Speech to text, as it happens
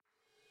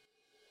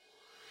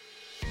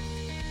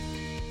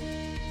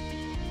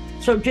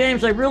So,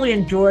 James, I really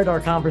enjoyed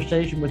our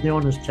conversation with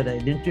Jonas today,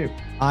 didn't you?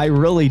 I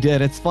really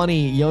did. It's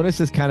funny. Jonas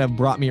has kind of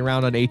brought me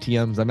around on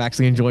ATMs. I'm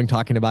actually enjoying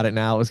talking about it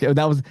now.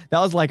 That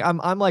was like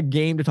I'm like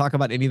game to talk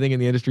about anything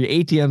in the industry.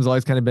 ATM's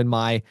always kind of been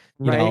my,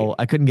 Right.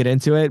 I couldn't get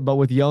into it, but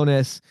with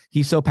Jonas,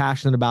 he's so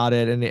passionate about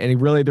it, and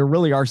there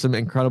really are some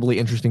incredibly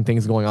interesting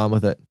things going on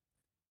with it.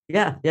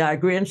 Yeah, I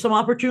agree. And some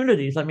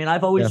opportunities. I mean,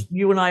 Yeah.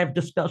 you and I have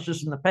discussed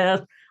this in the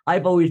past.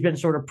 I've always been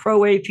sort of pro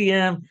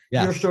ATM.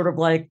 You're Yes. sort of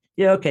like,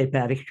 yeah, okay,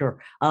 Patty, sure.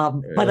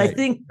 But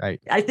Right. Right.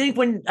 I think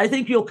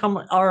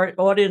our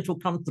audience will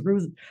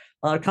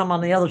come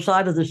on the other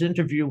side of this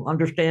interview,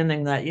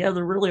 understanding that, yeah,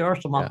 there really are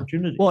some Yeah.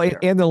 opportunities Well, there.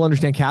 and they'll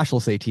understand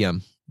cashless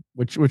ATM,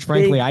 which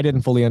frankly Big, I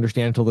didn't fully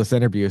understand until this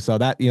interview. So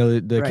that,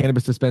 the right.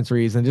 cannabis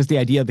dispensaries and just the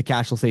idea of the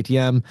cashless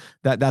ATM,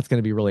 that's going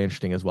to be really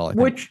interesting as well, I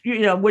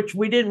think. Which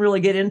we didn't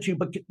really get into,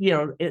 but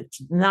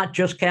it's not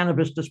just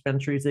cannabis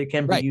dispensaries; they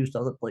can be Right. used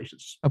other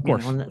places. Of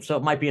course. And so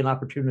it might be an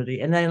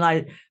opportunity. And then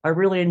I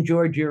really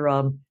enjoyed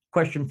your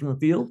question from the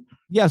field.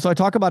 Yeah, so I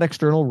talk about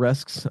external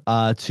risks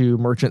to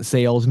merchant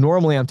sales.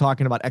 Normally, I'm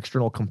talking about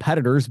external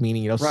competitors,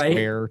 meaning Right.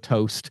 Square,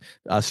 Toast,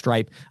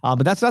 Stripe.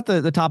 But that's not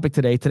the topic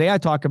today. Today, I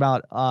talk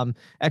about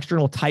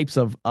external types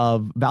of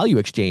value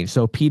exchange.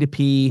 So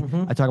P2P. I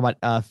Mm-hmm. talk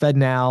about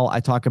FedNow. I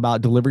talk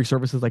about delivery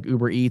services like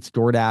Uber Eats,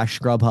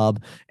 DoorDash,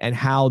 Grubhub, and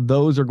how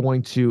those are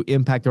going to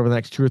impact over the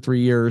next 2 or 3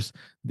 years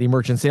the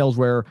merchant sales,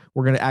 where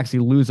we're going to actually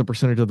lose a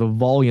percentage of the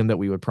volume that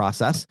we would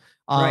process.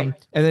 Right.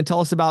 And then tell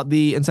us about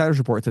the insiders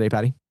report today,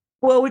 Patty.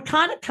 Well, we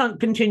kind of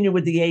continue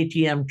with the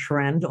ATM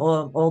trend,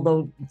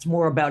 although it's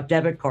more about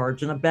debit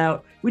cards and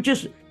we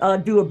just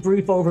do a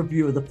brief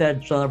overview of the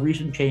Fed's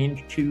recent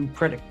change to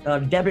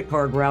debit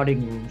card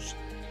routing rules.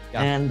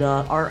 Yeah. And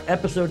our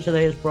episode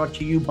today is brought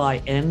to you by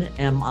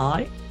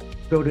NMI.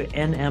 Go to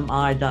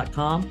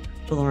nmi.com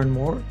to learn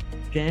more.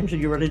 James, are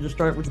you ready to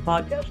start with the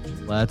podcast?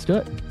 Let's do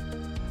it.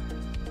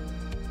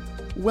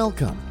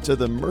 Welcome to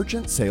the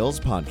Merchant Sales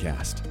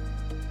Podcast.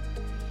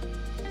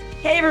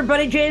 Hey,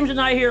 everybody. James and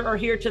I are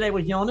here today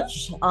with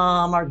Jonas,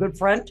 our good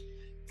friend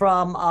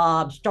from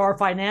Star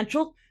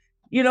Financial.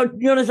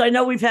 Jonas, I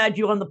know we've had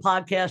you on the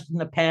podcast in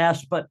the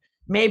past, but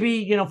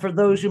maybe, for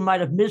those who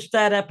might have missed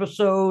that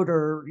episode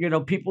or,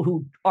 people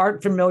who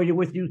aren't familiar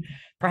with you,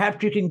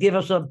 perhaps you can give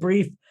us a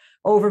brief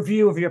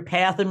overview of your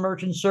path in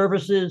merchant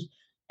services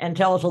and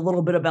tell us a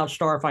little bit about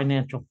Star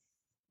Financial.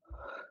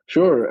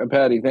 Sure. And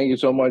Patty, thank you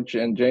so much.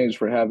 And James,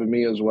 for having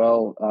me as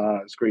well.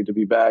 It's great to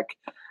be back.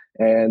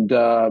 And,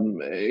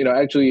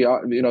 actually,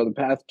 the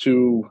path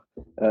to,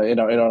 in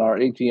our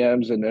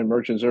ATMs and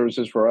merchant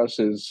services for us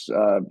is,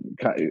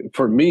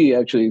 for me,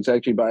 actually, it's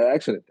actually by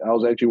accident. I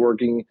was actually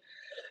working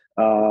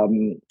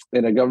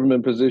in a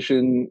government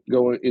position,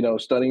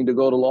 studying to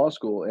go to law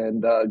school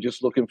and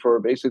just looking for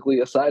basically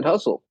a side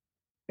hustle.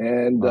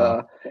 And,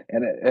 Wow.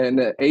 and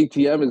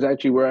ATM is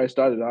actually where I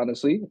started,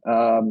 honestly.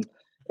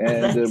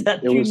 And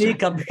that's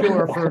unique, I'm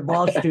sure, for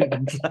law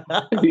students.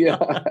 Yeah,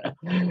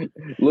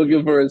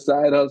 looking for a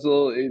side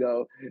hustle,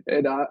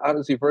 and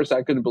honestly, first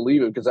I couldn't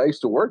believe it because I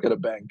used to work at a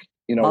bank,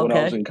 when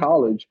I was in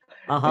college,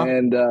 Uh-huh.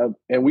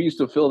 and we used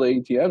to fill the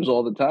ATMs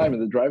all the time,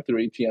 and the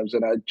drive-through ATMs,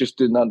 and I just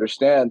didn't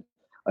understand,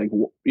 like,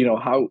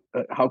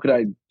 how could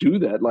I do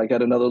that, like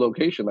at another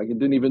location? Like it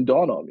didn't even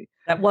dawn on me.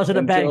 That wasn't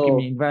a bank, you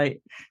mean,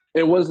 right?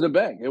 It wasn't a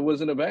bank. It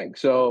wasn't a bank.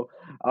 So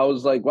I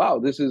was like, wow,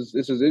 this is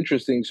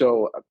interesting.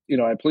 So,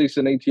 I placed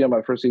an ATM.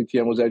 My first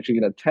ATM was actually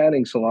in a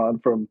tanning salon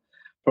from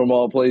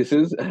all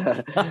places.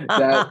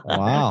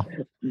 Wow.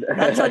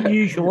 That's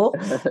unusual.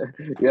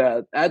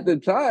 Yeah. At the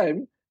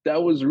time,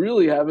 that was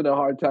really having a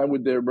hard time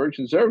with their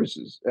merchant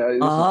services. This is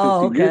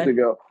 15 years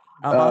ago.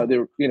 Uh-huh. They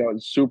were,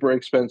 super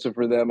expensive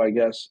for them, I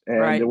guess.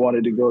 And Right. they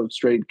wanted to go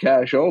straight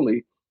cash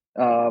only.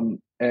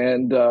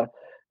 And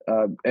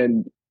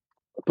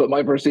put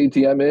my first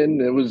ATM in.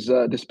 It was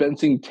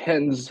dispensing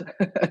tens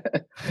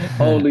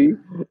only.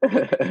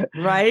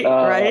 Right,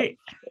 right.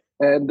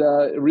 And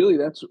really,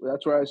 that's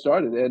where I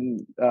started.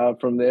 And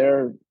from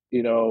there,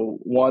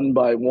 one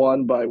by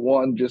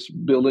one, just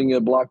building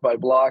it block by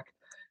block.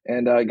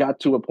 And I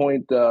got to a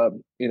point,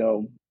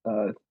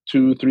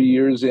 2-3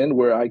 years in,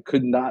 where I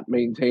could not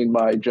maintain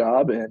my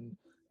job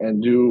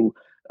and do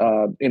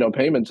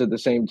payments at the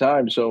same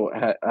time. So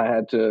I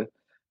had to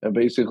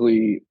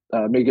basically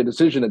make a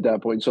decision at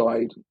that point. So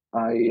I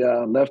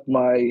left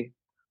my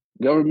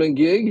government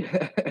gig,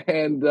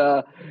 and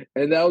that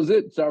was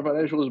it. Star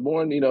Financial was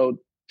born,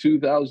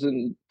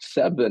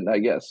 2007, I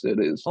guess it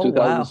is. Oh,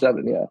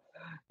 2007, wow.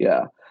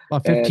 yeah.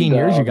 About 15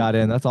 years you got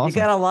in. That's You awesome.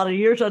 got a lot of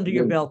years under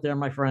your belt there,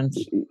 my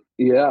friends.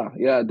 Yeah,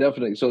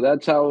 definitely. So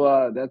that's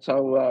how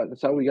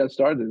we got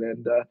started,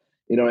 and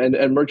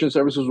and merchant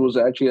services was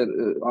actually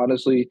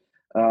honestly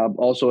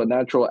also a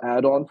natural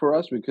add-on for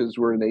us because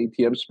we're in the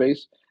ATM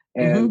space,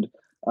 and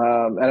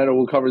I know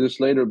we'll cover this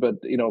later, but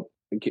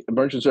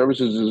merchant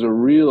services is a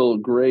real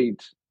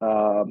great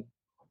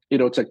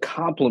it's a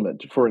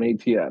complement for an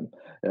ATM.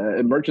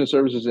 And merchant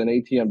services and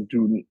ATM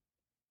do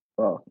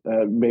well,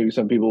 maybe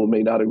some people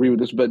may not agree with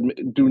this, but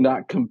do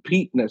not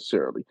compete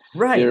necessarily.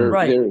 Right, They're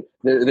right.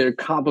 they're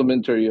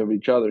complementary of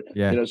each other.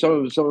 Yeah. You know,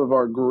 some of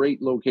our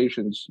great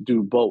locations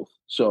do both.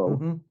 So,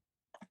 Mhm.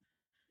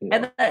 you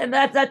know, And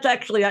that's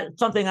actually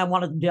something I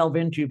wanted to delve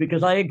into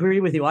because I agree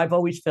with you. I've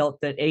always felt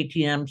that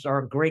ATMs are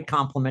a great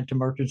complement to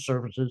merchant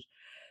services.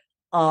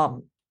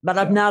 But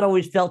I've yeah. not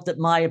always felt that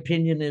my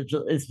opinion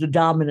is the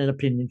dominant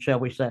opinion, shall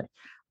we say.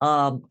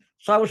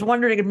 So I was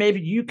wondering if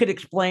maybe you could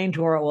explain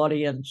to our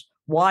audience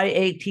why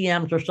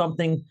ATMs are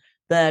something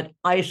that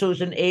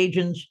ISOs and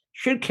agents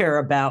should care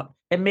about,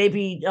 and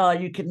maybe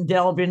you can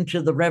delve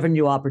into the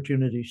revenue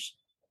opportunities.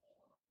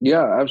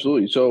 Yeah,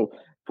 absolutely. So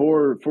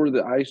for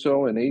the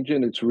ISO and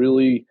agent, it's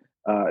really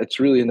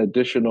an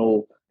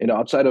additional, you know,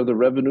 outside of the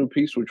revenue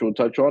piece, which we'll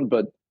touch on,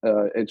 but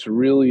it's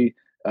really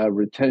a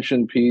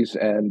retention piece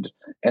and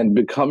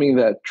becoming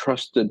that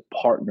trusted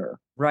partner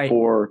Right.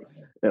 for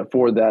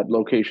that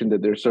location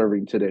that they're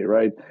serving today,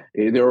 right?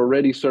 They're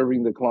already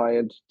serving the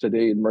client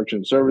today in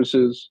merchant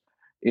services,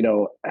 you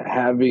know,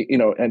 having, you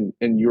know,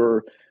 and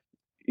you're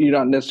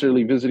not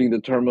necessarily visiting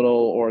the terminal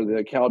or the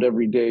account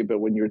every day, but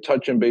when you're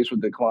touching base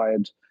with the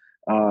client,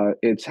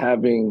 it's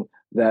having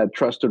that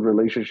trusted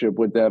relationship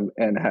with them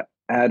and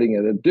adding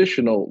an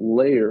additional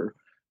layer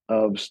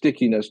of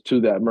stickiness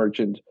to that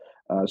merchant,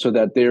 so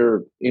that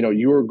they're, you know,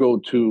 your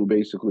go-to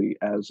basically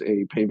as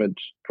a payment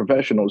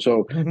professional.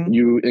 So Mhm.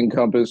 you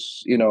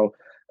encompass, you know,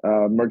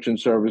 merchant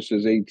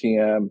services,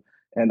 ATM,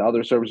 and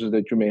other services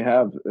that you may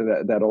have,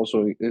 that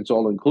also it's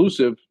all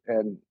inclusive,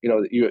 and you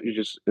know you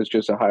just it's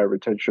just a higher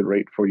retention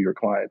rate for your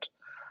client.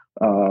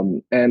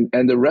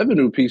 And the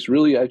revenue piece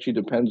really actually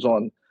depends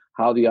on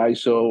how the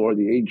ISO or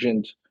the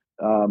agent,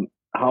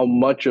 how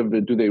much of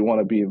it do they want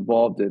to be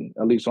involved in,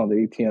 at least on the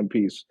ATM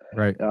piece,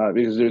 Right.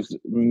 because there's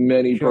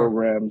many Sure.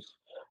 programs.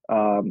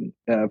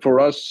 For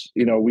us,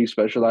 you know, we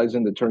specialize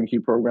in the turnkey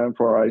program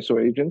for our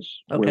ISO agents,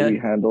 where we Okay.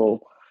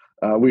 handle,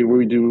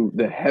 we do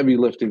the heavy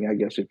lifting, I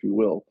guess, if you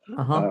will,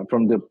 Uh-huh.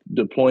 from the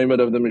deployment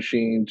of the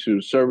machine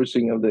to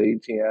servicing of the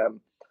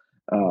ATM,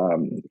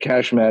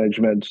 cash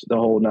management, the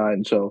whole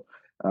nine. So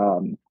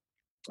um,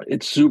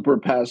 it's super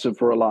passive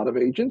for a lot of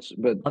agents,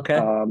 Okay.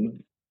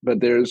 but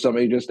there's some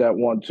agents that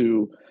want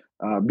to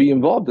be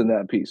involved in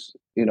that piece.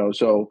 You know,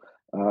 so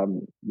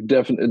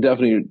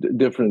definitely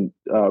different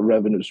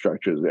revenue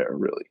structures there,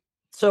 really.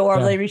 So are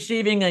Yeah. they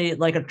receiving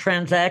a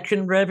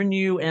transaction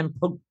revenue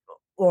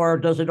or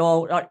does it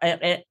all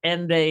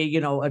and a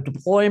a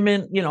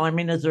deployment? I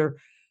mean,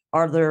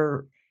 are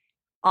there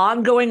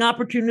ongoing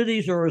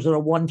opportunities or is it a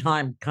one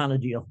time kind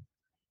of deal?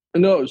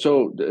 No,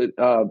 so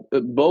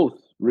both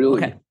Okay.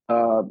 really,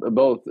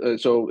 both.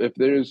 So if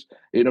there's,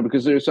 you know,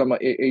 because there's some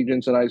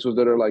agents and ISOs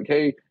that are like,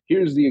 hey,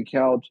 here's the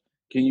account,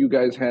 can you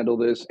guys handle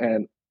this?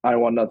 And I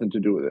want nothing to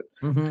do with it.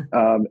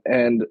 Mm-hmm.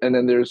 And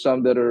then there's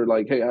some that are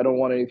like, hey, I don't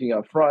want anything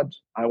up front.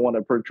 I want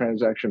a per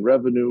transaction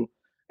revenue,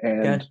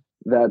 and Okay.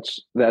 and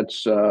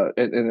that's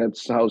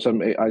how some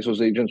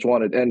ISOs agents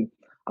want it. And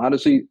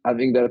honestly, I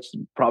think that's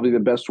probably the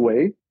best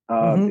way,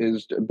 Mm-hmm.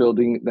 is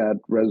building that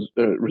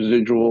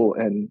residual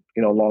and,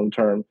 you know, long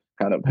term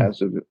kind of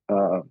passive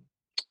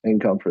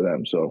income for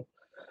them. So,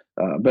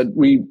 but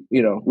we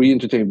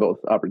entertain both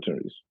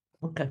opportunities.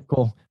 Okay.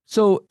 Cool.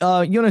 So,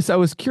 Jonas, I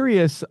was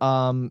curious,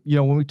 when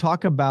we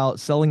talk about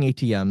selling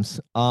ATMs,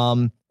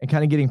 and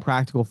kind of getting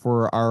practical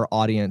for our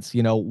audience,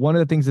 one of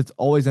the things that's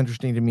always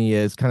interesting to me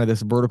is kind of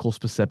this vertical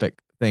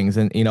specific things.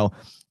 And,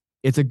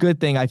 it's a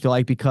good thing, I feel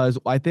like, because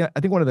I think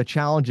one of the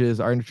challenges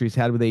our industry's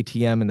had with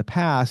ATM in the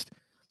past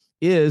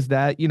is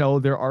that,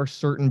 there are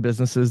certain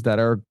businesses that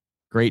are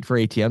great for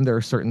ATM. There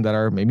are certain that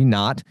are maybe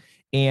not.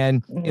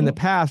 And in the Mm-hmm.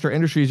 past, our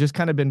industry has just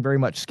kind of been very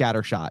much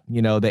scattershot.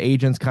 The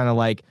agents kind of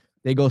like,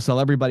 they go sell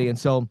everybody. And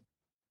so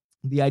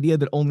the idea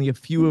that only a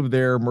few of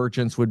their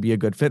merchants would be a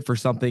good fit for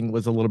something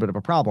was a little bit of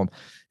a problem.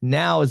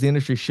 Now, as the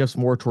industry shifts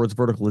more towards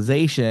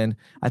verticalization,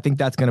 I think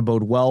that's going to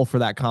bode well for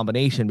that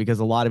combination, because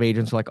a lot of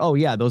agents are like, oh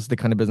yeah, those are the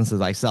kind of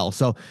businesses I sell.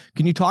 So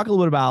can you talk a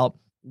little bit about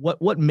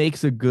what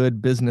makes a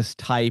good business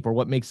type, or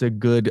what makes a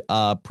good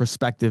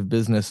prospective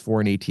business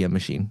for an ATM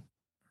machine?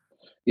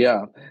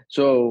 Yeah.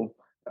 So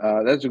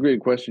that's a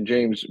great question,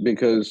 James,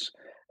 because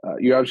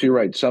you're absolutely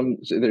right.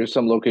 There's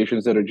some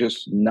locations that are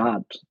just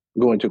not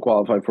going to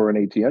qualify for an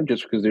ATM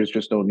just because there's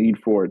just no need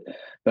for it.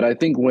 But I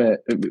think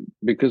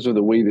because of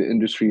the way the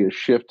industry has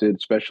shifted,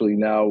 especially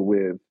now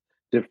with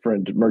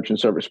different merchant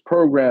service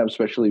programs,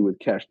 especially with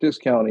cash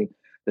discounting,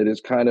 that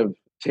has kind of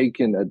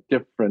taken a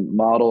different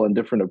model and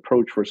different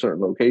approach for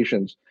certain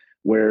locations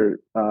where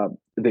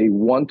they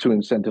want to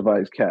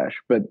incentivize cash,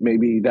 but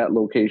maybe that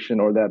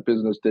location or that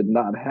business did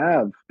not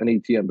have an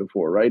ATM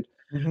before, right?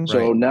 Mm-hmm.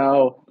 So Right.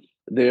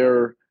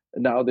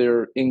 now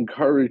they're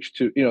encouraged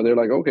to, they're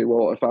like, okay,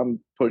 well, if I'm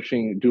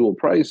pushing dual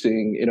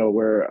pricing,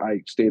 where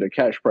I state a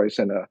cash price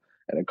and a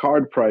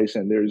card price,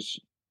 and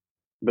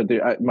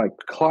my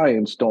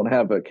clients don't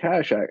have a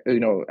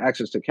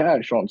access to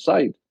cash on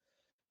site,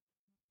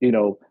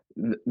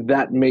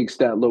 that makes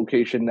that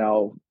location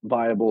now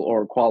viable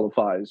or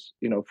qualifies,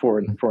 for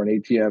an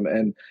ATM.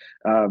 And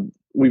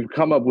we've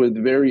come up with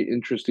very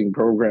interesting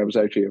programs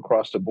actually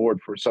across the board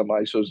for some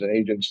ISOs and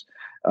agents,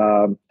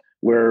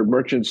 where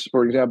merchants,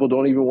 for example,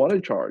 don't even want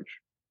to charge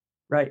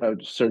a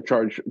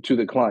surcharge to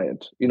the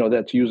client,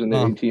 that's using the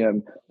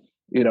ATM.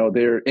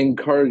 They're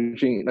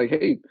encouraging, like,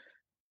 hey,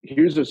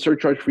 here's a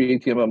surcharge-free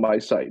ATM on my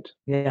site.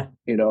 Yeah.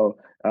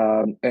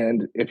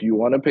 And if you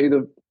want to pay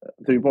the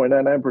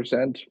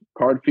 3.99%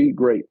 card fee,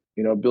 great.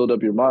 Build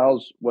up your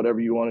miles,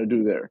 whatever you want to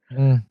do there.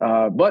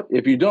 But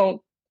if you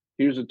don't,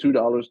 here's a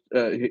 $2.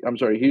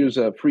 Here's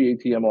a free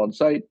ATM on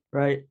site.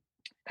 Right.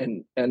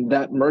 And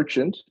that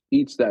merchant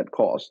eats that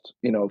cost,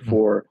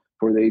 for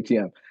the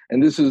ATM.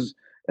 And this is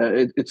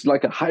it's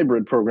like a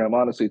hybrid program.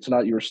 Honestly, it's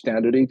not your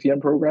standard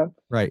ATM program.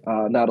 Right.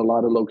 Not a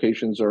lot of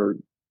locations are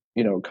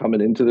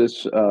coming into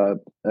this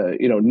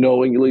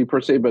knowingly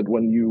per se, but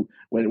when you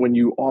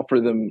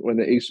offer them, when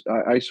the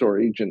ISO or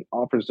agent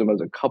offers them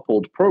as a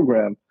coupled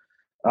program,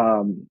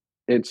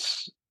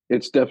 it's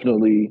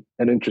definitely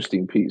an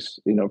interesting piece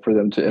for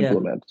them to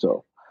implement.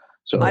 So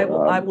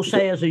I will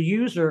say, as a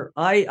user,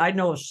 I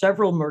know of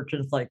several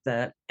merchants like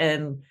that,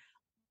 and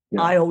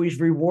I always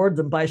reward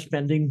them by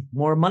spending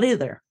more money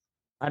there.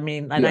 I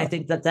mean, and I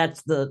think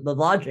that's the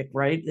logic,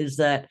 right? Is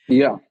that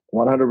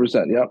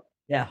 100%.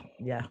 Yeah.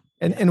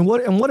 And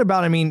what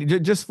about, I mean,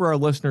 just for our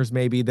listeners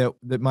maybe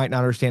that might not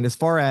understand, as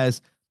far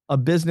as a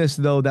business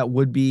though that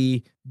would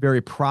be very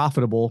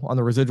profitable on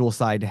the residual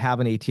side to have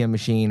an ATM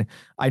machine,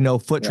 I know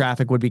foot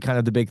traffic would be kind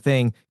of the big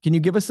thing. Can you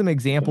give us some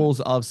examples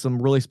of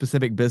some really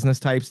specific business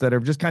types that are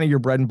just kind of your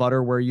bread and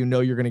butter, where you're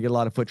going to get a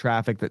lot of foot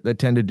traffic that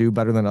tend to do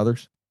better than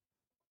others?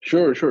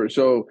 Sure.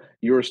 So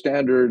your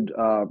standard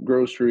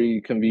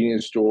grocery,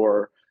 convenience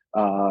store,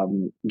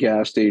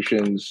 gas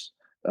stations,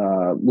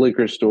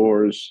 liquor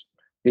stores,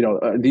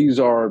 these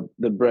are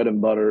the bread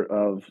and butter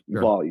of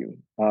volume.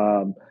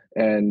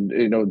 And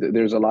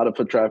there's a lot of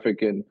foot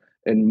traffic in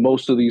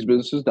most of these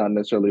businesses, not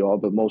necessarily all,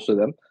 but most of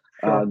them.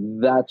 Sure.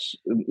 That's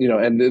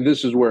and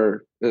this is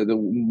where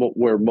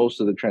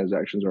most of the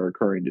transactions are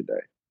occurring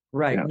today.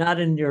 Right, not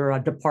in your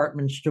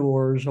department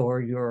stores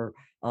or your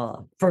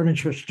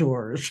furniture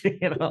stores.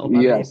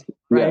 Yes.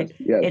 Right.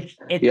 Yes.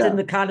 It's in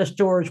the kind of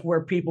stores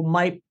where people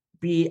might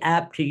be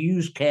apt to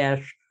use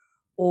cash,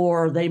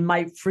 or they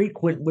might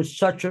frequent with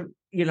such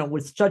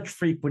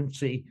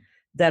frequency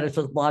that it's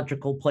a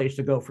logical place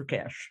to go for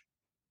cash.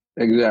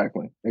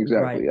 Exactly.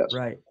 Right, yes.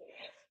 Right.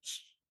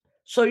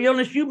 So,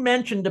 Jonas, you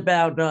mentioned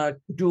about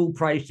dual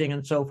pricing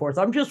and so forth.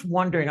 I'm just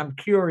wondering, I'm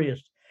curious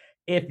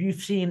if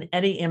you've seen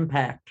any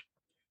impact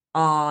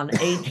on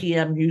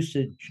ATM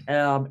usage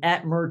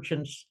at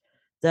merchants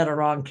that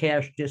are on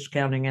cash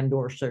discounting and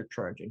or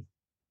surcharging.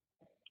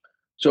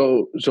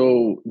 So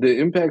the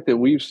impact that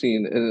we've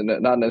seen,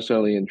 not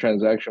necessarily in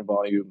transaction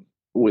volume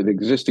with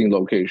existing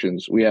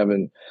locations, we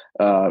haven't.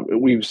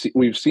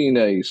 We've seen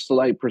a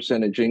slight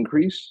percentage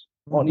increase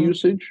on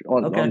usage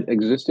on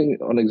existing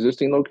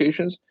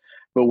locations,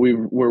 but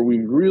where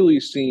we've really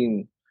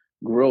seen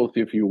growth,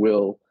 if you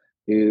will,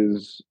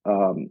 is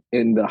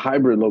in the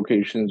hybrid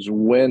locations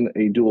when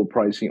a dual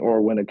pricing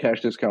or when a cash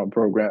discount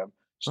program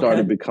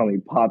started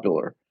becoming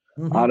popular.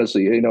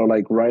 Honestly,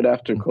 like right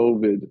after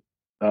COVID,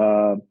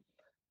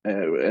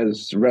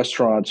 as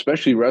restaurants,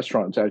 especially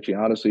restaurants, actually,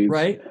 honestly,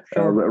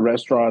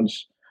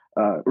 restaurants,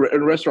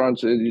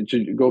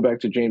 to go back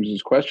to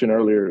James's question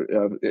earlier,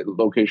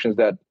 locations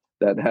that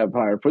have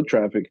higher foot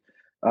traffic,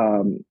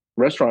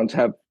 restaurants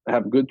have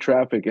good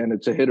traffic, and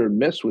it's a hit or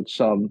miss with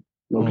some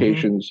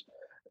locations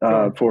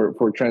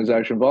for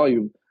transaction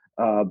volume.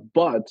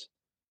 But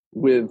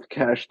with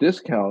cash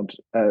discount,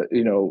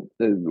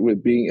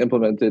 with being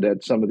implemented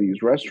at some of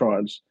these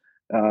restaurants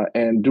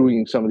and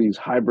doing some of these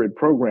hybrid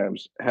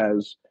programs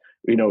has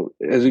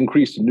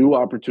increased new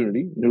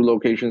opportunity, new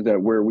locations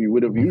where we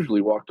would have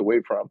usually walked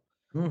away from.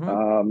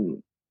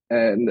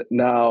 And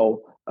now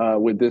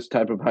with this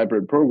type of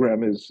hybrid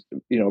program is,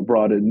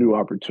 brought in new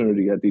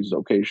opportunity at these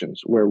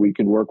locations where we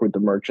can work with the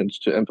merchants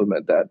to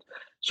implement that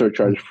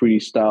surcharge-free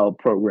style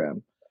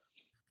program.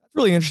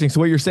 Really interesting. So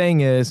what you're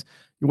saying is,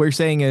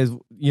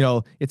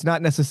 it's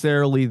not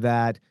necessarily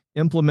that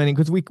implementing,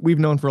 because we've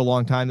known for a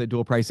long time that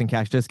dual pricing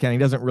cash discounting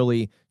doesn't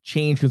really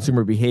change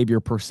consumer behavior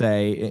per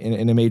se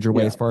in a major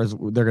way, as far as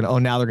now they're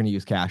going to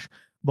use cash.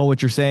 But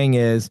what you're saying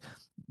is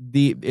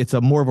it's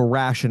a more of a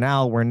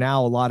rationale where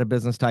now a lot of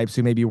business types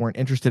who maybe weren't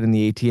interested in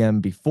the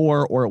ATM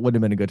before, or it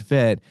wouldn't have been a good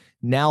fit,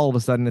 now all of a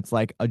sudden it's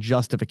like a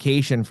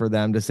justification for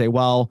them to say,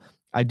 well,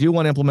 I do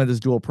want to implement this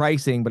dual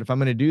pricing, but if I'm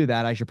going to do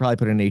that, I should probably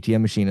put an ATM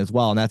machine as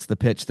well. And that's the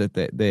pitch that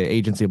the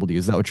agent's able to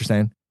use. Is that what you're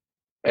saying?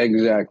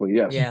 Exactly.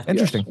 Yes. Yeah.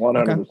 Interesting.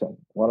 100%.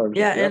 100%.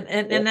 Yeah.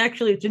 And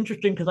actually it's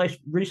interesting because I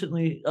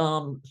recently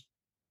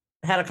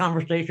had a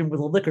conversation with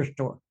a liquor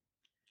store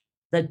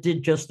that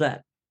did just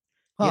that.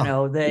 They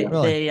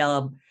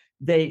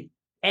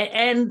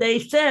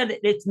said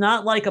it's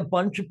not like a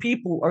bunch of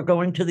people are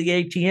going to the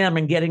ATM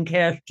and getting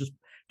cash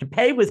to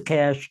pay with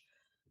cash,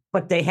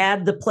 but they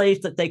had the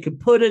place that they could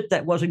put it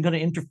that wasn't going to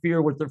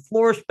interfere with their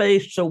floor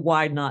space. So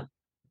why not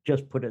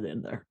just put it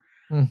in there?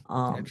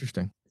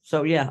 Interesting.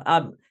 So yeah,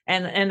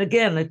 and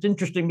again, it's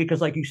interesting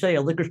because, like you say,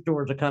 a liquor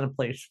store is a kind of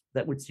place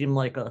that would seem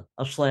like a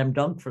slam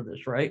dunk for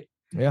this, right?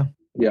 Yeah.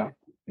 Yeah.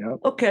 Yeah.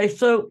 Okay,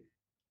 so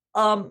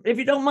if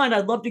you don't mind,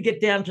 I'd love to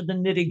get down to the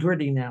nitty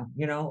gritty now.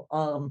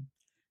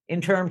 In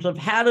terms of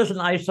how does an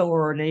ISO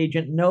or an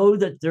agent know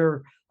that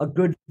they're a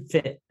good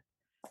fit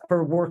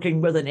for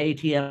working with an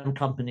ATM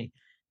company?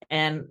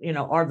 And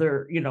are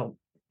there,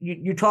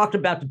 you talked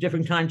about the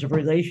different kinds of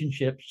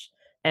relationships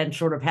and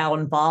sort of how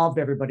involved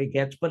everybody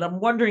gets, but I'm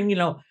wondering,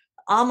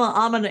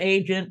 I'm an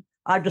agent.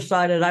 I've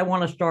decided I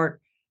want to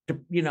start to,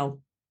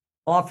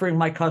 offering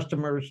my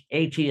customers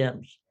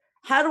ATMs.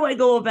 How do I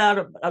go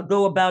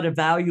about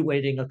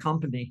evaluating a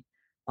company?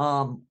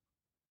 An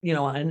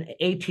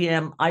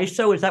ATM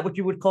ISO, is that what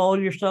you would call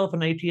yourself, an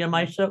ATM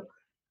ISO?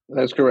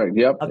 That's correct.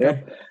 Yep.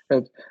 Okay.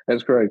 Yep.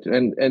 That's correct.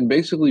 And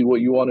basically what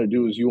you want to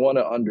do is you want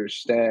to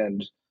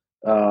understand,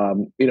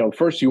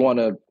 first you want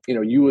to,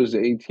 you as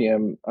the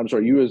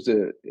you as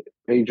the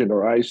agent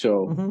or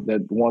ISO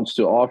that wants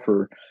to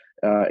offer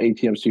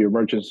ATMs to your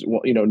merchants,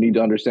 need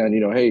to understand,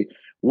 hey,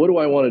 what do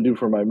I want to do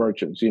for my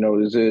merchants? Do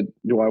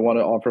I want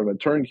to offer them a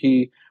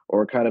turnkey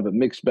or kind of a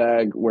mixed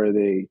bag where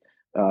they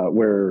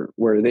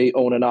where they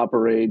own and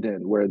operate,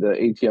 and where the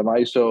ATM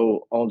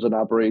ISO owns and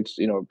operates,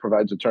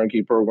 provides a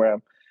turnkey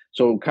program.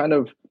 So kind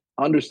of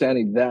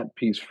understanding that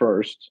piece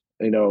first,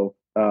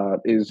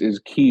 is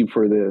key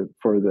for the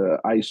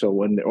ISO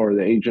or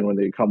the agent when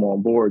they come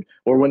on board,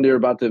 or when they're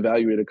about to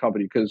evaluate a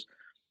company, because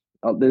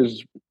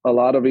there's a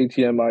lot of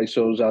ATM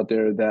ISOs out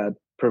there that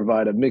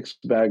provide a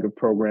mixed bag of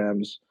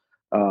programs,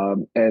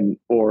 and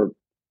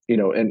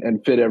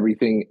fit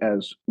everything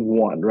as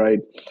one, right?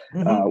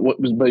 But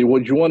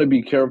what you want to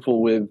be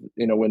careful with,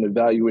 when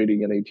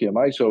evaluating an ATM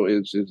ISO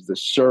is the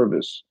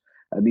service.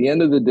 At the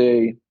end of the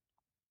day,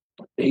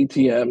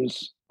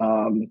 ATMs,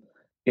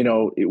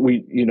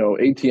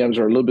 ATMs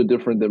are a little bit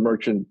different than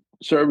merchant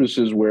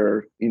services,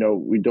 where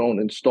we don't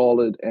install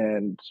it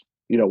and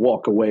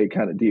walk away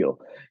kind of deal.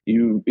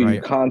 You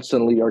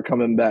constantly are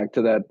coming back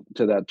to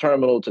that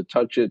terminal to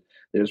touch it.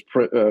 There's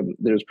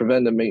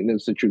preventive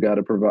maintenance that you got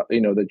to provide,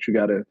 that you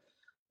got to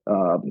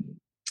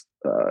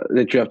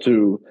that you have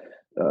to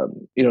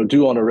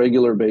do on a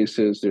regular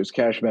basis. There's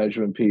cash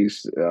management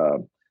piece,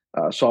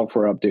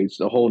 software updates,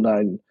 the whole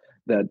nine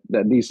that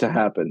needs to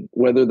happen,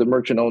 whether the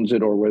merchant owns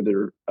it or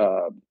whether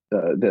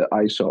the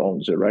ISO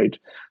owns it, right?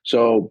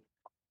 So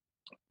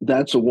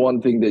that's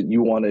one thing that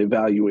you want to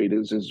evaluate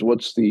is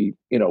what's the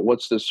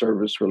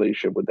service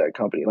relationship with that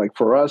company. Like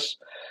for us,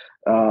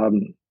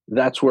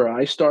 that's where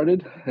I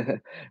started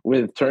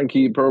with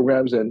turnkey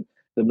programs, and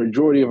the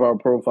majority of our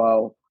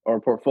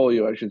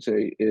portfolio, I should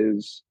say,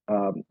 is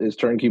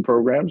turnkey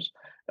programs,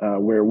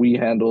 where we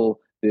handle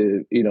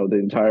the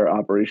entire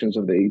operations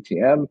of the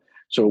ATM.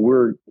 So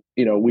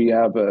we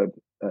have a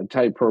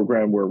type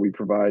program where we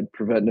provide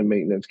preventive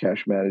maintenance,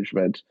 cash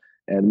management,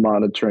 and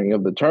monitoring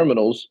of the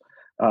terminals,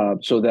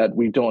 so that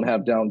we don't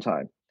have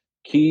downtime.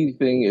 Key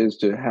thing is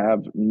to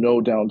have no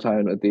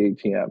downtime at the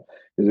ATM,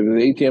 because if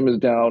the ATM is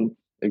down,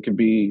 it could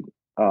be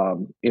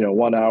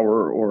 1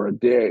 hour or a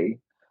day.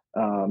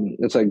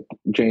 It's like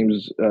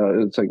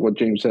what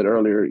James said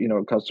earlier.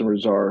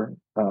 Customers are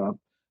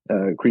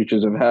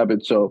creatures of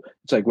habit. So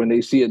it's like when they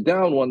see it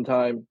down one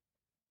time,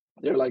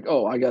 they're like,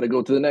 "Oh, I got to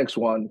go to the next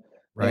one,"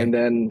 right. and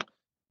then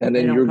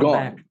you're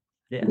gone.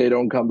 Yeah. They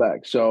don't come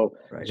back. So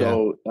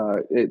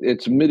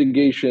it's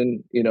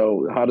mitigation.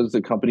 How does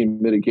the company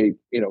mitigate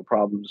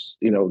problems?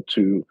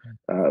 To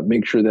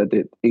make sure that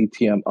the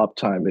ATM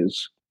uptime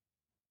is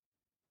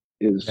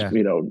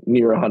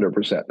near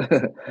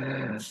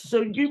 100%.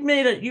 So you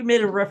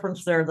made a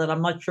reference there that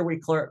I'm not sure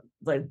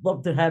I'd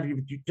love to have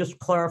you just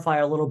clarify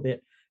a little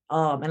bit.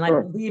 And sure.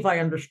 I believe I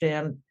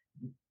understand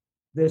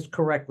this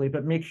correctly,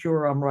 but make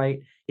sure I'm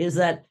right. Is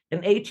that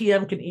an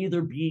ATM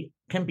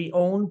can be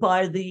owned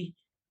by the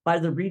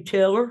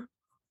retailer,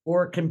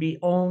 or it can be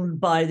owned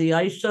by the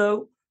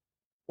ISO,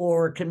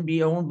 or it can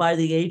be owned by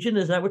the agent?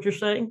 Is that what you're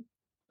saying?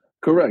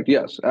 Correct.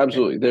 Yes,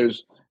 absolutely.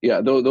 There's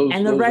those,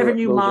 and the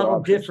revenue model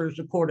differs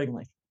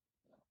accordingly.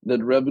 The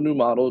revenue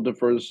model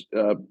differs,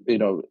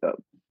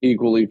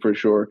 equally for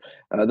sure.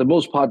 The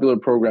most popular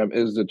program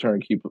is the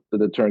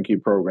turnkey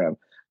program.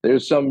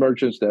 There's some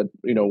merchants that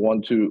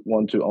want to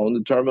own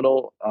the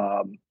terminal,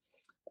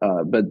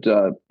 but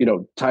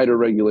tighter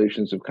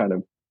regulations have kind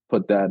of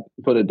put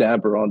a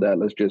damper on that.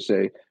 Let's just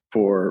say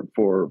for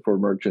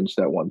merchants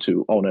that want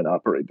to own and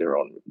operate their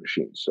own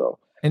machines. So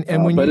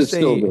and when you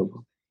say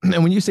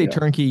and when you say yeah.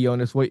 turnkey,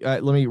 Jonas, let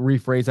me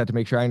rephrase that to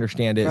make sure I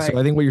understand it. Right. So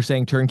I think what you're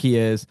saying, turnkey,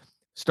 is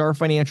Star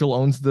Financial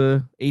owns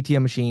the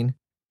ATM machine.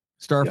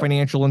 Star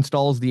Financial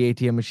installs the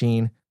ATM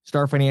machine.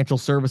 Star Financial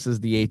services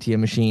the ATM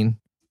machine.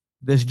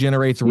 This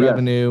generates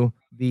revenue.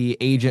 The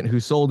agent who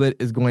sold it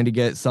is going to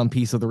get some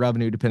piece of the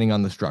revenue depending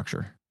on the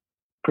structure.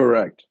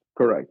 Correct.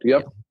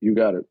 Yep. You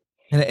got it.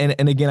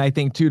 And again, I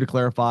think too, to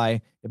clarify,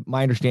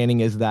 my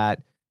understanding is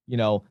that,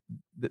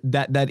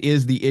 that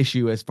is the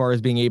issue as far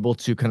as being able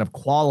to kind of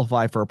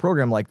qualify for a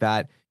program like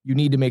that. You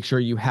need to make sure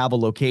you have a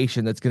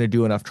location that's going to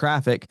do enough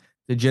traffic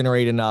to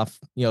generate enough,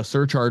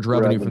 surcharge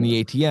revenue from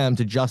the ATM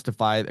to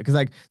justify, because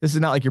like, this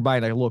is not like you're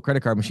buying like a little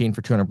credit card machine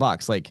for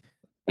 $200. Like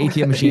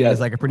ATM machine Yeah.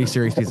 is like a pretty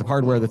serious piece of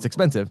hardware that's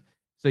expensive.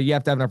 So you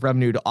have to have enough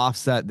revenue to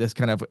offset this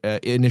kind of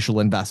initial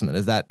investment.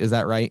 Is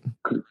that right?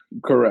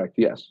 Correct.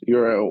 Yes.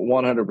 You're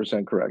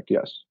 100% correct.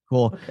 Yes.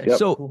 Cool. Okay. Yep.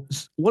 So Cool.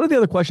 one of the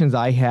other questions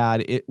I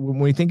had, when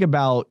we think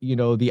about,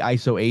 the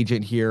ISO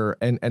agent here,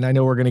 and I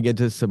know we're going to get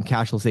to some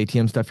cashless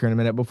ATM stuff here in a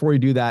minute. Before we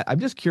do that, I'm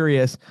just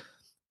curious,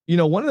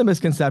 one of the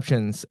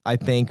misconceptions I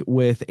think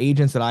with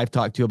agents that I've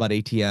talked to about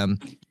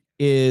ATM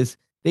is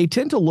they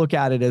tend to look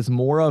at it as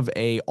more of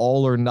a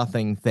all or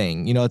nothing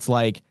thing. It's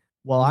like,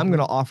 well, I'm going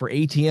to offer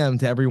ATM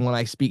to everyone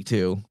I speak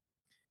to,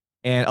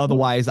 and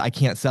otherwise I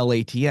can't sell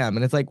ATM.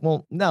 And it's like,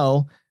 well,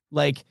 no,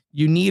 like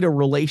you need a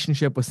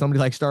relationship with somebody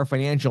like Star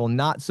Financial,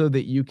 not so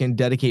that you can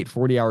dedicate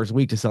 40 hours a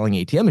week to selling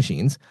ATM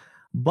machines,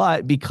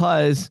 but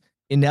because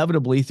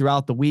inevitably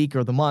throughout the week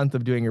or the month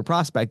of doing your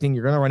prospecting,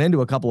 you're going to run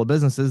into a couple of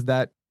businesses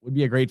that would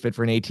be a great fit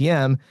for an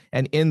ATM.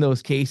 And in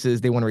those cases,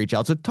 they want to reach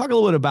out. So talk a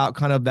little bit about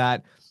kind of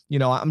that.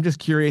 I'm just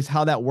curious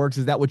how that works.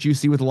 Is that what you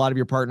see with a lot of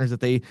your partners,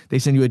 that they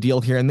send you a deal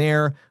here and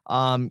there?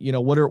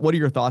 What are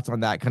your thoughts on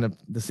that kind of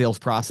the sales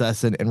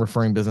process and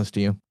referring business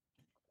to you?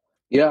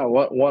 Yeah,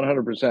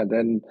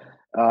 100%.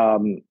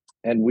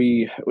 And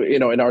we,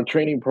 in our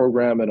training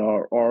program and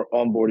our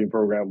onboarding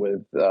program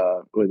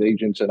with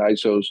agents and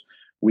ISOs,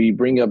 we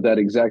bring up that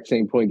exact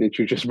same point that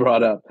you just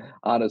brought up.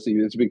 Honestly,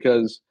 it's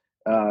because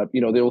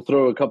they'll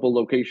throw a couple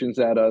locations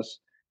at us,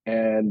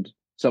 and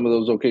some of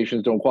those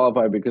locations don't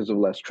qualify because of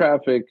less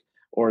traffic,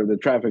 or the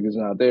traffic is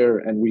not there,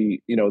 and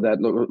we, that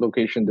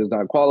location does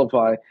not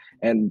qualify,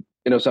 and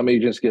some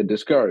agents get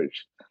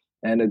discouraged.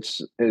 And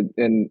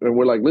and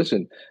we're like,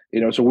 listen,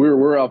 so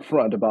we're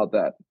upfront about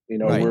that.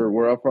 Right.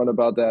 We're upfront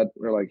about that.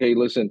 We're like, hey,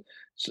 listen,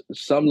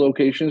 some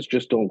locations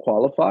just don't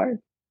qualify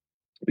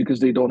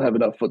because they don't have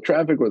enough foot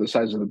traffic, or the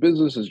size of the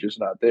business is just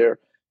not there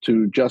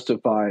to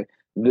justify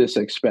this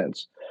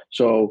expense.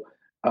 So,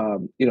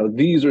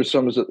 these are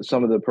some of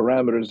the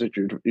parameters that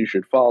you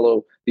should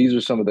follow. These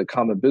are some of the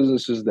common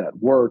businesses that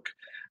work.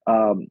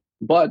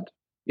 But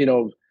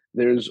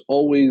there's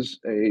always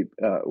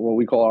what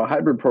we call our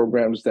hybrid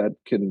programs that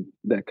can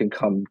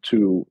come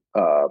to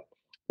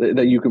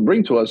that you can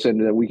bring to us,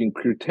 and that we can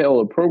curtail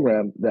a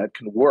program that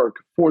can work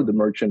for the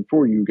merchant,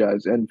 for you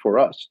guys, and for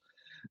us.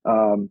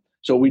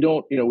 So we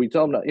don't, we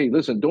tell them, hey,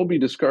 listen, don't be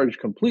discouraged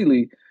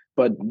completely,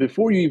 but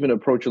before you even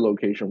approach a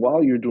location,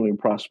 while you're doing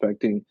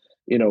prospecting,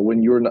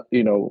 when you're not,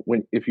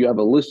 if you have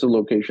a list of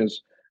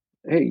locations,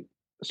 hey,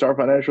 Star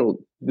Financial,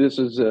 this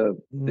is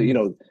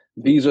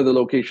these are the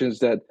locations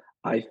that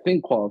I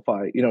think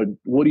qualify.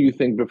 What do you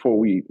think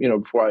before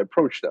I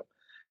approach them?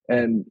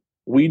 And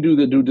we do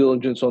the due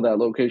diligence on that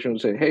location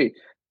and say, hey,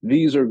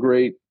 these are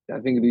great. I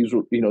think these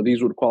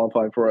would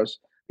qualify for us.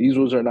 These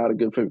ones are not a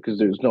good fit because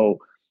there's no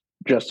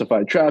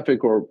justified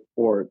traffic, or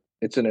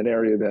it's in an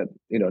area that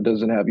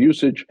doesn't have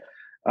usage.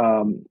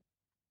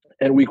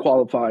 And we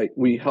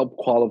help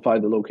qualify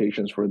the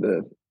locations for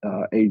the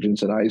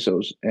agents and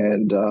ISOs,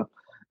 and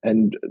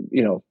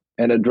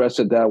address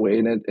it that way.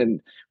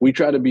 And we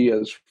try to be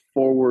as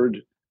forward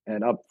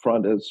and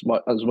upfront as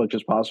much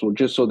as possible,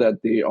 just so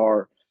that they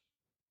are,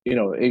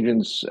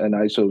 agents and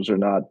ISOs are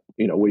not,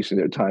 wasting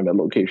their time at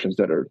locations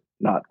that are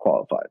not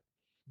qualified.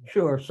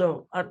 Sure.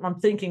 So I'm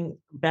thinking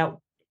about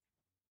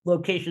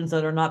locations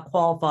that are not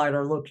qualified,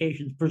 are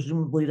locations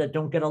presumably that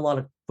don't get a lot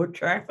of foot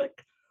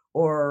traffic,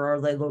 or are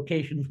they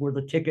locations where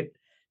the ticket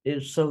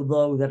is so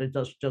low that it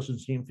doesn't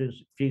seem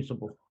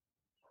feasible?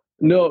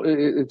 No,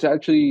 it's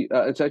actually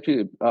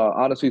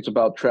honestly, it's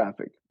about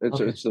traffic.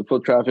 It's the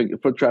foot traffic.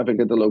 Foot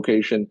traffic at the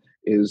location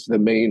is the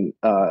main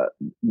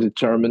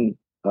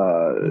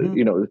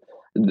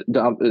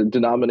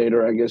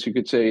denominator, I guess you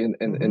could say,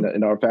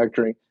 in our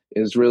factoring,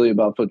 is really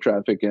about foot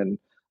traffic. And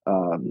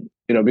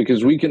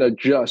because we can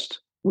adjust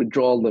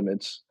withdrawal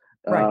limits,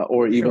 Right.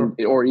 or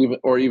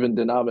Sure. even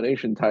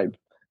denomination type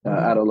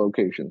at a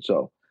location.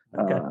 So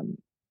Okay.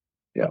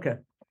 yeah. Okay.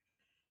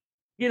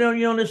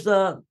 Jonas,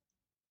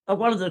 I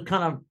wanted to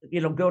kind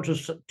of go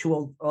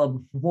to a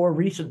more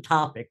recent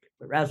topic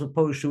as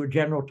opposed to a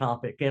general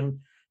topic, and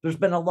there's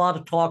been a lot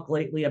of talk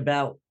lately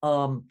about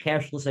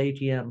cashless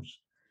ATMs.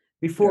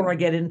 Before I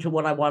get into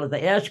what I wanted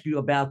to ask you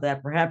about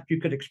that, perhaps you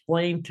could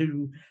explain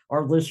to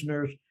our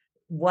listeners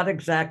what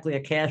exactly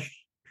a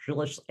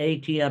cashless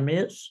ATM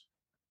is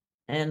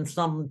and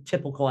some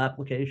typical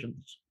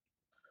applications.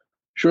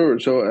 Sure.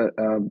 So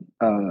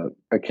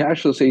a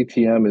cashless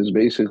ATM is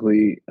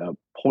basically a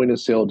point of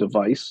sale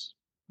device,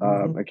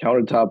 a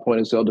countertop point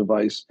of sale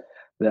device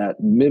that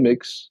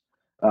mimics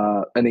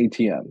an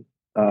ATM.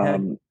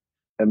 And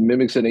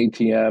mimics an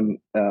ATM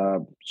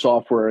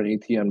software, an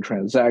ATM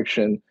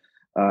transaction,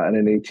 and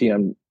an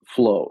ATM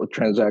flow, a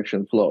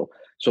transaction flow,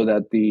 so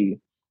that the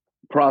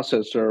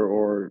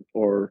processor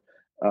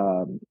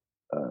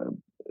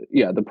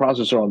the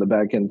processor on the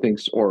back end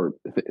thinks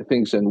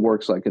and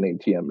works like an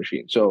ATM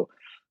machine. So,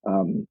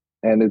 and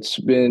it's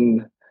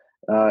been,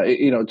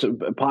 it's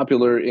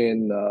popular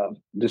in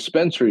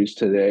dispensaries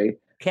today,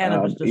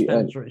 Cannabis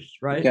dispensaries,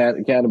 right?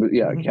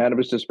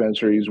 Cannabis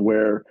dispensaries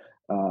where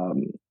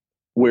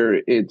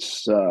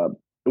it's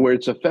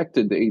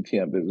affected the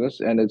ATM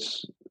business, and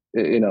it's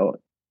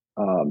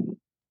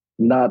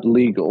not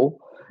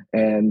legal,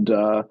 and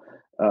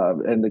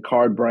the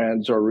card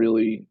brands are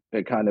really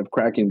kind of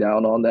cracking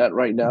down on that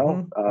right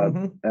now,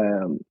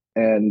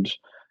 and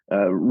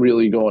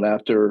really going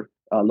after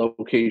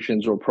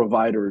locations or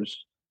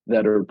providers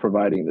that are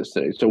providing this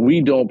today. So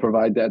we don't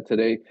provide that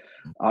today,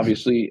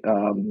 obviously,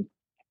 we're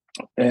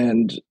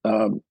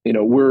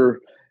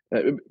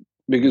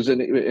because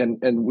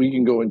and we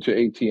can go into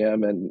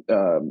ATM and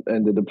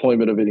the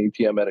deployment of an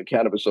ATM at a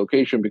cannabis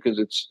location, because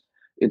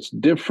it's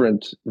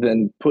different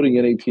than putting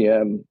an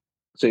ATM,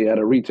 say, at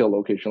a retail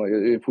location. Like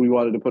if we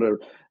wanted to put an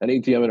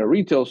ATM in a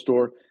retail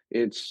store,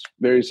 it's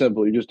very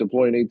simple. You just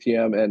deploy an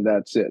ATM and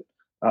that's it.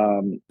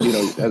 As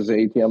an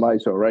ATM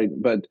ISO, right?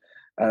 But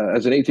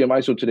as an ATM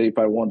ISO today, if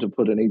I want to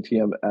put an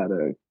ATM at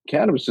a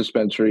cannabis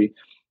dispensary,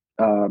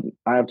 I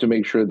have to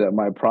make sure that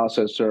my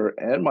processor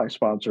and my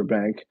sponsor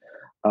bank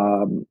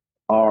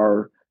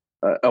are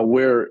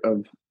aware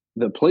of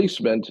the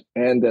placement,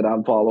 and that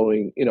I'm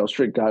following,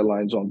 strict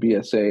guidelines on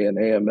BSA and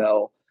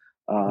AML,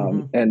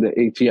 and the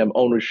ATM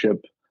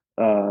ownership,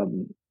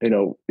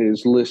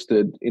 is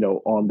listed,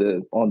 on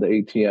the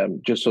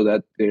ATM, just so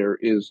that there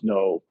is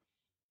no,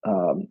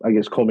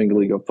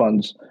 commingling of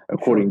funds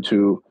according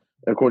to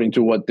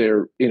what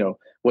their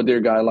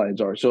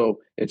guidelines are. So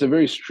it's a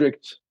very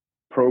strict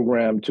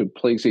program to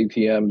place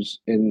ATMs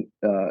in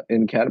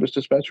cannabis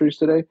dispensaries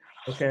today.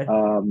 Okay.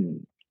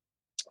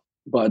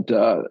 But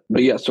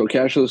yeah, so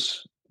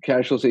cashless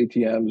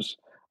ATMs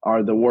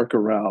are the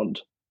workaround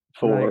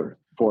for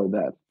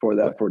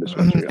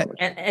dispensary owners.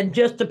 And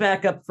just to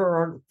back up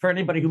for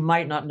anybody who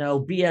might not know,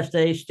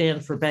 BSA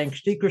stands for Bank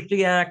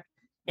Secrecy Act.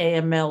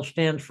 AML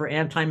stands for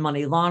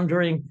Anti-Money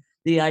Laundering.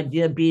 The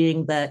idea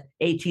being that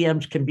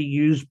ATMs can be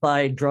used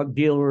by drug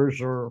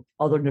dealers or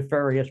other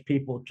nefarious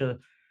people to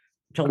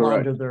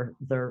launder their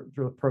their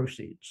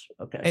proceeds.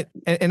 Okay.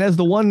 And as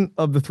the one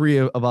of the three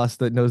of us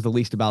that knows the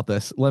least about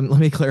this, let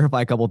me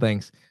clarify a couple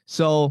things.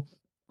 So,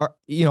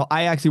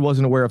 I actually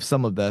wasn't aware of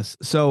some of this.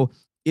 So,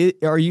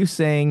 are you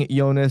saying,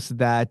 Jonas,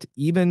 that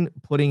even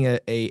putting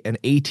an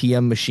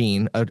ATM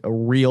machine, a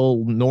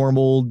real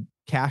normal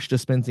cash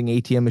dispensing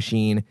ATM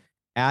machine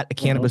at a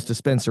cannabis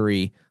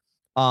dispensary,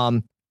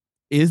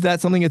 is that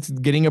something that's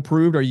getting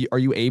approved? Are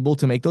you able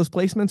to make those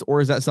placements, or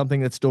is that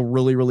something that's still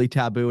really, really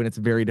taboo and it's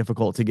very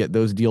difficult to get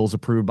those deals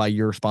approved by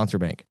your sponsor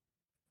bank?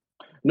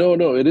 No,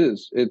 it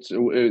is. It's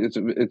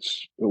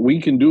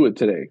we can do it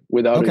today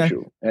without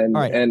issue. And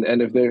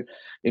and if they're,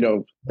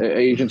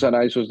 agents and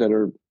ISOs that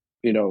are,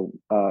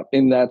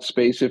 in that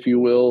space, if you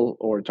will,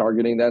 or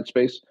targeting that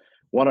space,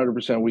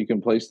 100% we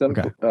can place them.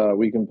 Okay.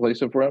 We can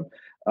place it for them.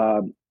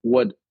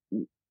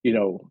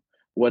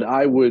 What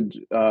I would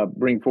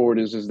bring forward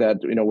is that,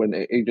 when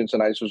agents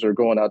and ISOs are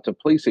going out to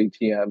place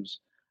ATMs,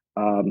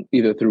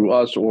 either through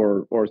us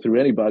or through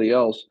anybody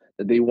else,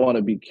 that they want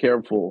to be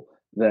careful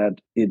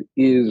that it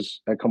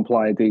is a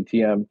compliant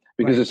ATM,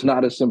 because it's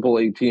not a simple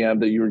ATM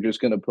that you're just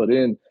going to put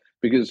in,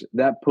 because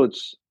that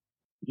puts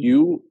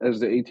you as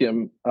the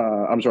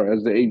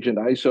as the agent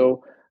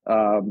ISO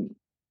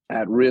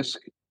at risk,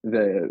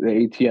 the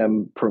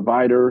ATM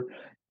provider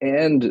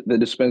and the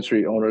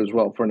dispensary owner as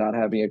well, for not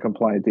having a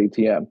compliant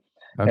ATM.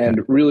 Okay.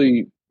 And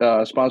really,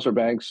 sponsor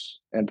banks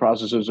and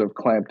processors have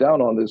clamped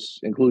down on this,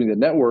 including the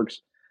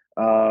networks,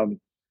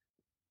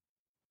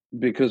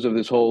 because of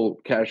this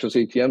whole cashless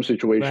ATM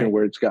situation,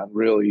 where it's gotten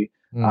really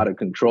out of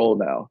control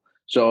now.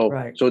 So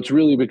it's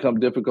really become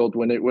difficult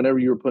whenever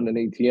you're putting an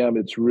ATM,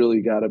 it's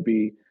really got to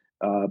be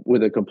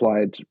with a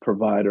compliant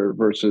provider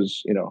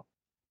versus,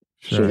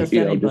 just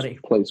anybody.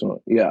 Just place on.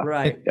 Yeah.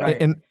 Right.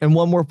 And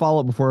one more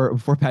follow-up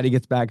before Patty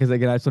gets back, because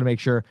again, I just want to make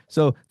sure.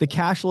 So the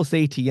cashless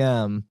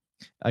ATM,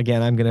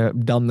 again, I'm going to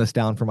dumb this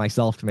down for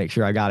myself to make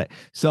sure I got it.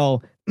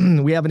 So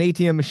we have an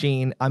ATM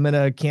machine. I'm in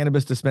a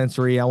cannabis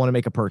dispensary. I want to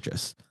make a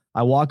purchase.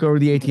 I walk over to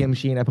the ATM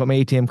machine. I put my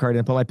ATM card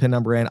in, put my PIN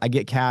number in. I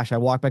get cash. I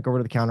walk back over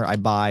to the counter. I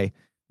buy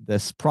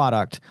this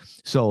product.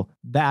 So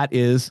that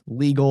is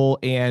legal.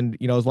 And,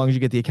 as long as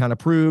you get the account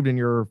approved and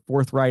you're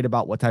forthright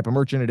about what type of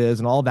merchant it is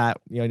and all that,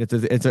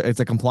 it's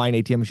a compliant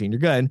ATM machine, you're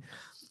good.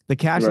 The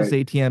cashless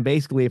ATM,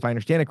 basically, if I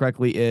understand it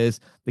correctly, is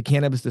the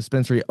cannabis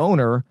dispensary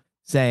owner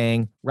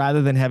saying,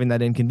 rather than having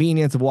that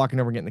inconvenience of walking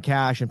over and getting the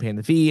cash and paying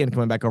the fee and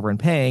coming back over and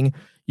paying,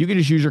 you can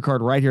just use your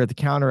card right here at the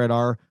counter at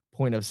our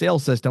point of sale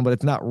system. But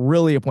it's not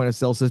really a point of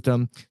sale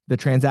system. The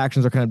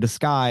transactions are kind of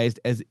disguised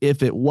as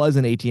if it was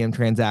an ATM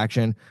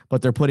transaction,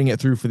 but they're putting it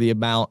through for the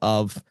amount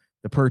of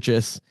the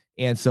purchase.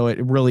 And so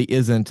it really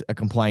isn't a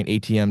compliant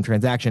ATM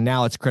transaction.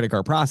 Now it's credit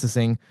card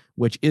processing,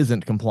 which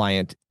isn't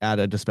compliant at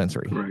a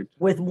dispensary. Right.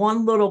 With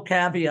one little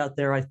caveat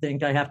there, I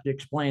think I have to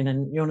explain,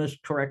 and Jonas,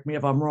 correct me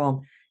if I'm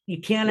wrong. You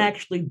can't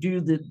actually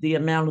do the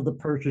amount of the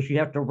purchase. You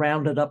have to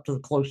round it up to the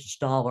closest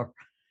dollar.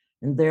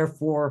 And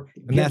therefore,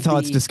 that's how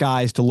it's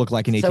disguised to look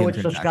like an ATM. So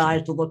it's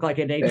disguised to look like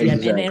an ATM.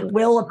 Exactly. And it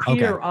will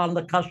appear on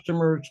the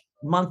customer's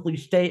monthly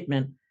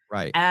statement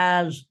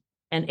as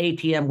an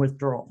ATM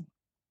withdrawal.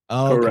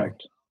 Oh, okay.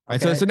 Correct. All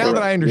right. So now Correct.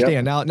 that I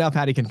understand, Yep. now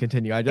Patty can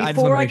continue. I just want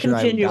Before to I make sure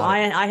continue, got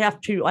it. I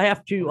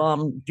have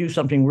to do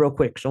something real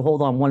quick. So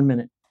hold on 1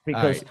 minute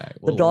because All right.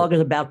 the dog is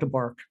about to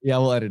bark. Yeah,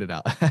 we'll edit it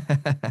out.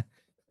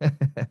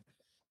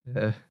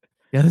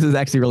 Yeah, this is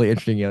actually really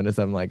interesting, Jonas.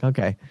 I'm like,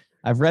 okay,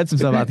 I've read some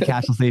stuff about the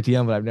cashless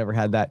ATM, but I've never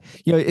had that.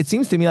 It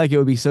seems to me like it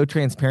would be so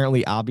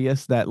transparently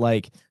obvious that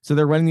so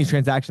they're running these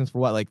transactions for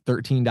what, like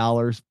 $13,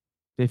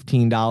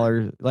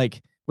 $15?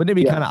 Like, wouldn't it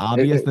be kind of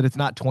obvious that it's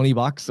not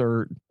 $20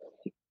 or?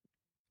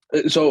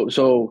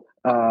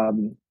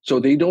 So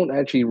they don't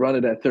actually run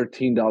it at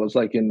 $13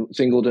 like in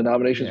single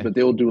denominations, but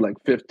they'll do like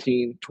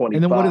 15, 25.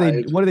 And then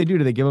what do they do?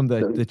 Do they give them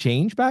the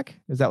change back?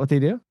 Is that what they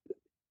do?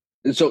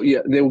 So yeah,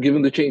 they will give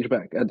them the change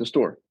back at the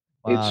store.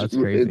 Wow, that's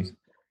crazy.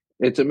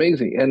 It's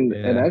amazing. And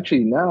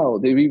actually now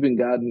they've even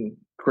gotten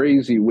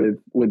crazy with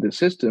the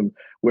system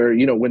where,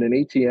 when an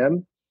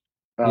ATM,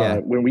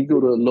 when we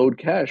go to load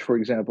cash, for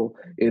example,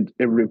 it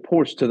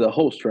reports to the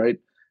host, right?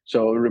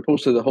 So it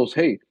reports to the host,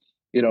 hey,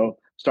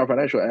 Star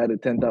Financial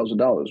added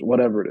 $10,000,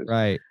 whatever it is.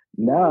 Right.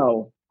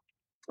 Now,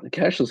 the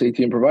cashless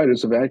ATM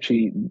providers have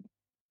actually,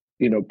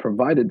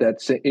 provided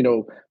that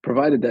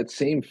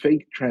same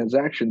fake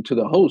transaction to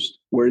the host,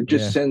 where it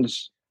just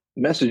sends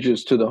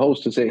messages to the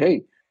host to say,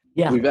 "Hey,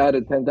 we've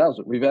added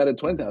 10,000, we've added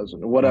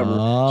 20,000, or whatever."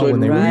 So it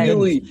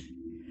really,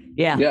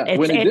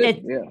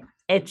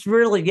 it's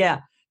really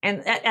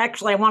And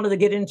actually, I wanted to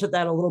get into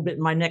that a little bit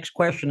in my next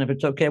question, if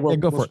it's okay.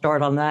 We'll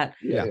start on that.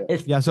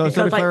 So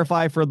to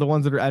clarify for the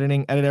ones that are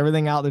edit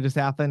everything out that just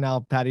happened.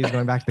 Now Patty's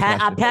going back to the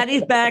question.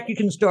 Patty's back. You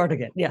can start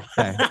again. Yeah.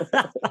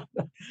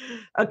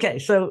 Okay.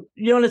 So,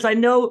 Jonas, I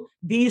know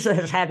Visa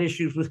has had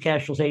issues with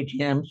cashless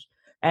ATMs,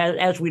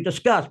 as we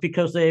discussed,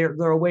 because they're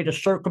a way to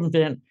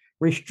circumvent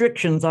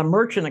restrictions on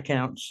merchant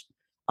accounts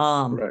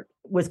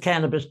with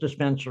cannabis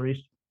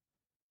dispensaries.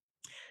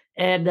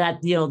 And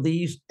that,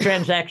 these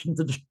transactions,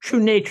 the true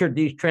nature of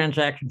these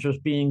transactions is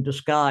being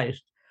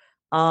disguised.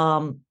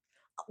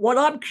 What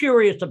I'm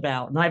curious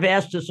about, and I've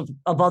asked this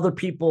of other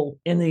people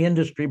in the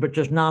industry, but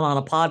just not on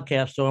a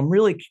podcast, so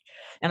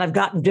and I've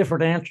gotten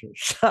different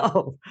answers.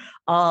 So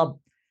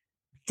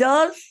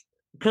because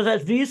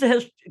as Visa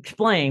has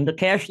explained, the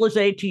cashless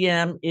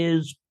ATM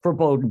is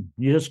verboten.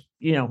 You just,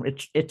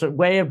 it's a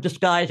way of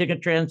disguising a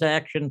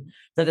transaction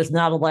that is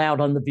not allowed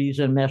on the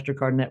Visa and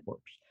MasterCard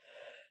networks.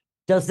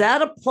 Does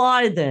that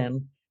apply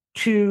then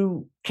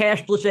to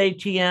cashless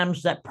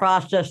ATMs that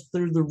process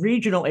through the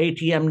regional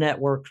ATM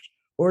networks,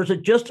 or does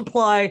it just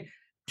apply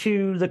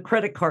to the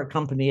credit card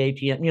company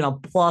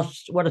ATM?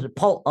 Plus, what is it?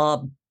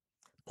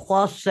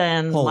 Plus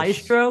and Pulse.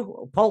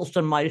 Maestro, Pulse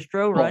and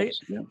Maestro, right? Pulse,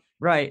 yeah.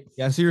 Right.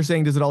 Yeah. So you're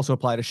saying, does it also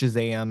apply to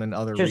Shazam and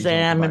other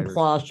Shazam and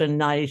Plus and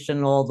Nice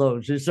and all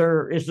those? Is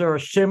there a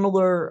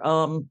similar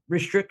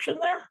restriction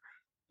there?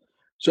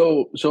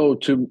 So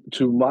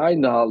to my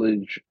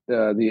knowledge,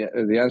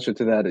 the answer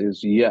to that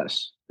is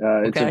yes.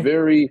 It's a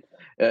very,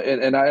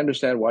 and I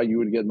understand why you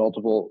would get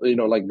multiple,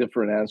 like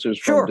different answers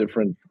from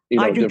different,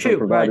 different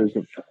providers.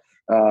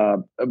 Right.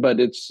 But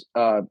it's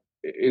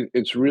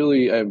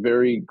really a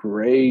very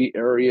gray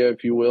area,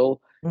 if you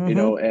will,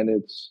 and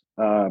it's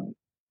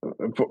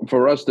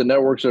for us, the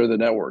networks are the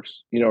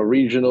networks,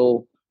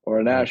 regional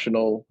or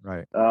national.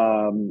 Right.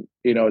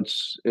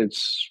 It's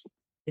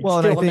well,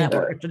 and I think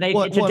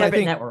it's a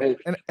debit network.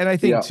 And I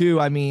think too,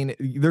 I mean,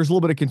 there's a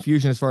little bit of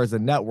confusion as far as the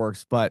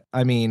networks, but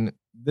I mean,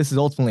 this is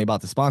ultimately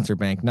about the sponsor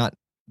bank, not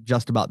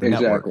just about the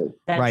network.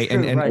 That's right.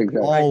 True, and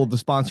all of the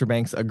sponsor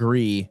banks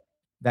agree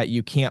that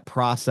you can't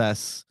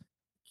process,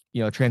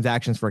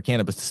 transactions for a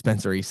cannabis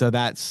dispensary. So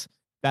that's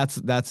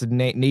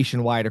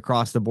nationwide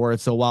across the board.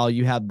 So while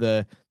you have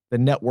the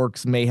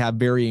networks may have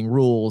varying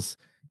rules,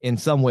 in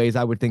some ways,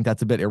 I would think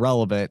that's a bit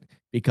irrelevant,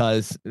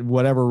 because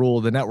whatever rule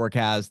the network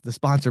has, the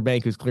sponsor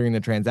bank who's clearing the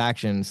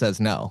transaction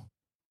says no.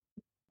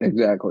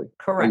 Exactly.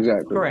 Correct.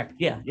 Exactly. Correct.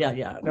 Yeah.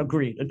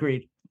 Agreed.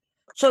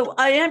 So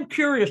I am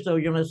curious though,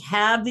 Jonas,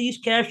 have these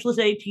cashless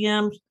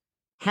ATMs,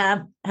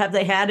 have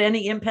they had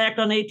any impact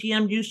on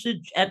ATM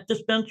usage at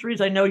dispensaries?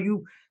 I know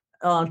you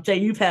say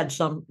you've had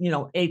some,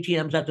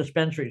 ATMs at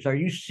dispensaries. Are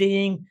you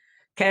seeing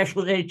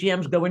cashless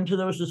ATMs go into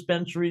those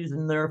dispensaries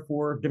and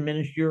therefore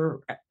diminish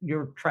your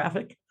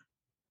traffic?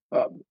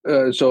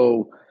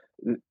 So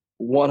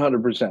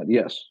 100%,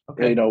 yes.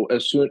 Okay.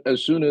 As soon as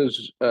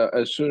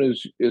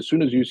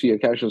you see a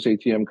cashless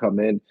ATM come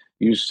in,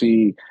 you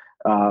see,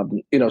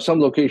 some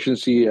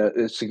locations see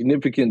a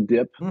significant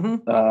dip,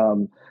 but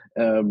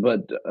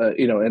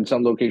and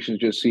some locations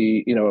just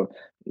see,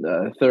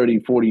 30,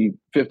 40,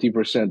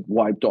 50%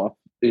 wiped off,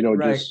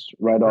 just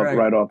right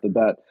off the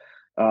bat.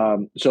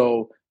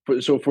 So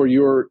for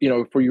your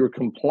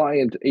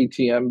compliant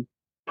ATM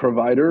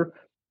provider,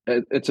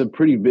 it's a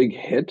pretty big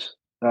hit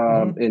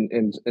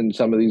in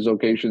some of these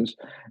locations,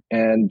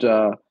 and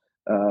that's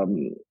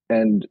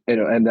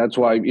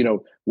why we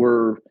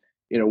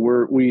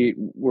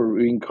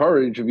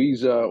encourage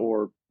Visa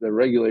or the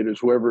regulators,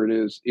 whoever it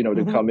is,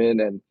 to come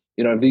in, and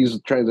if these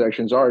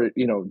transactions are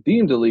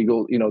deemed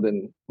illegal,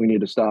 then we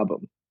need to stop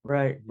them.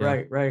 Right,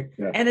 Yeah. right.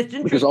 Yeah. And it's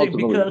Because interesting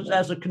ultimately- because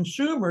as a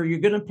consumer, you're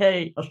going to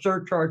pay a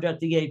surcharge at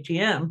the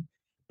ATM,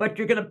 but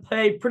you're going to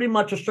pay pretty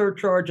much a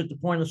surcharge at the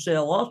point of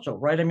sale also,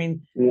 right? I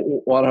mean,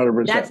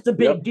 100%. that's the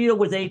big Yep. deal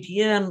with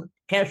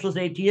cashless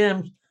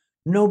ATMs.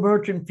 No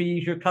merchant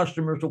fees. Your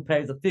customers will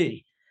pay the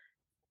fee.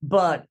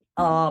 But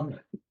No,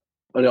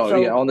 So-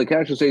 yeah, on the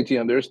cashless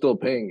ATM, they're still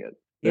paying it.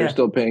 They're Yeah.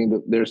 still paying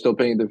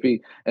the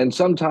fee, and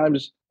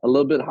sometimes a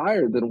little bit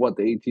higher than what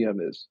the ATM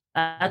is.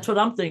 that's what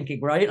I'm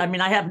thinking, right? I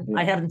mean, I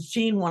haven't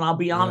seen one. I'll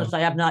be honest, I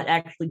have not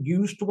actually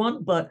used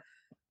one, but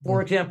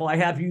for example, I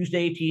have used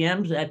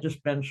ATMs at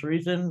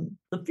dispensaries, and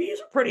the fees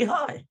are pretty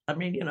high. I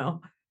mean,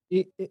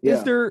 Is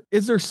Yeah.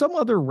 there some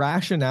other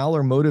rationale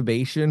or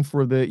motivation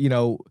for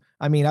the,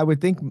 I mean, I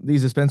would think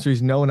these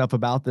dispensaries know enough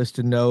about this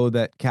to know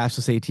that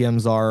cashless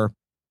ATMs are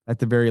at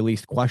the very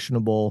least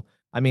questionable.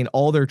 I mean,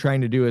 all they're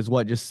trying to do is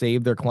just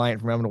save their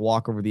client from having to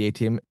walk over the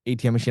ATM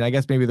machine. I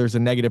guess maybe there's a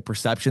negative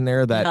perception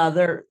there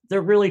that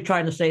they're really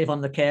trying to save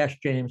on the cash,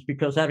 James,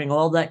 because having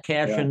all that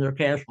cash Yeah. in their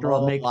cash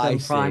drawer makes I them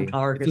prime see.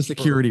 targets. It's a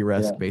security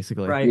risk, Yeah.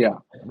 basically. Right. Yeah,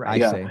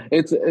 Right. I yeah.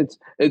 see.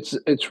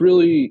 It's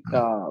really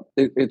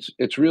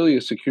it's really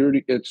a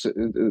security. It's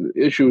the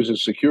issue is a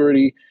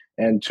security,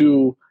 and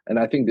two, and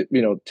I think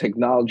that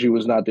technology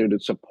was not there to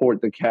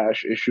support the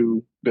cash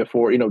issue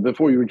before.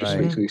 Before you were just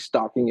Right. basically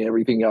stocking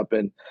everything up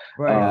in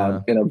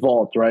Right. in a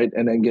vault, right,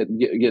 and then get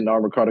an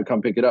armor car to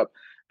come pick it up.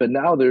 But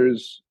now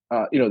there's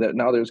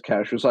there's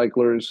cash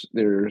recyclers.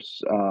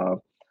 There's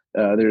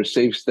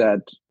safes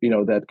that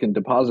that can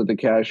deposit the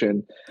cash,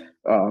 and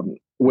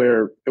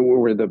where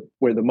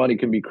the money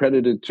can be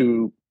credited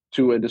to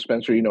a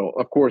dispensary.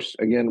 Of course,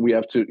 again, you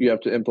have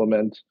to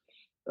implement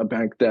a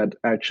bank that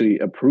actually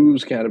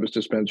approves cannabis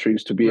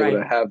dispensaries to be able to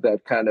Right. have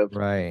that kind of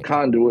Right.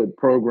 conduit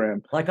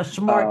program. Like a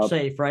smart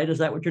safe, right? Is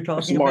that what you're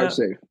talking Smart about?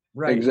 safe.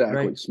 Right.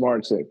 Exactly. Right.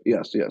 Smart safe.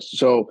 Yes.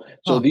 So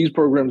Huh. these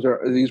programs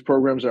are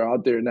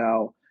out there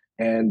now,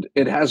 and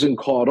it hasn't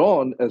caught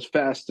on as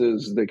fast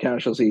as the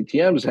cashless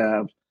ATMs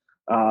have.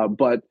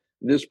 But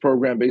this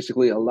program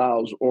basically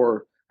allows,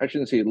 or I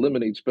shouldn't say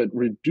eliminates, but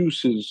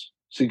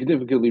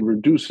significantly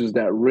reduces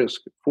that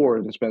risk for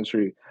a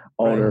dispensary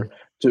owner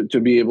to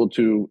be able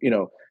to,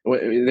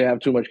 when they have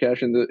too much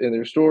cash in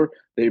their store,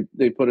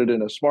 they put it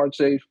in a smart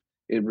safe.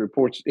 It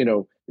reports,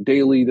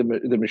 daily.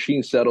 The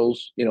machine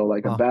settles,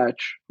 like a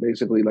batch,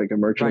 basically like a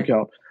merchant Right.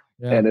 account,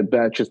 Yeah. and it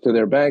batches to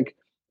their bank,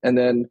 and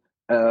then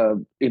a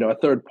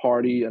third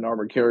party, an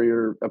armor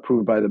carrier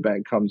approved by the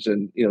bank, comes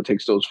in,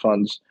 takes those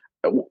funds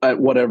at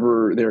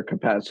whatever their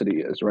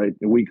capacity is, right?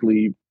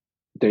 Weekly,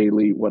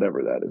 daily,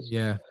 whatever that is.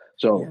 Yeah.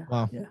 So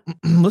Wow. Yeah.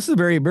 This is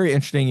very, very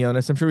interesting,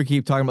 Jonas. I'm sure we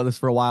keep talking about this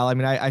for a while. I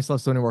mean, I still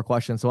have so many more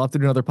questions, so we'll have to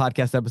do another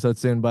podcast episode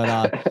soon.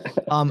 But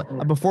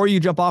before you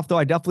jump off, though,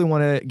 I definitely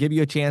want to give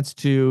you a chance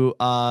to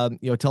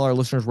tell our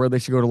listeners where they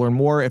should go to learn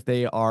more. If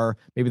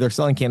maybe they're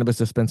selling cannabis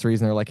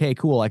dispensaries and they're like, hey,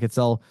 cool, I could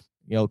sell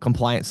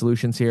compliant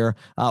solutions here,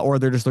 or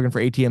they're just looking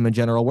for ATM in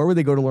general. Where would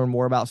they go to learn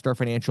more about Star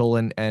Financial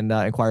and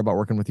inquire about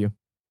working with you?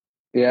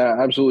 Yeah,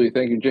 absolutely.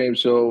 Thank you,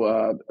 James.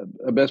 So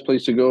the best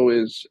place to go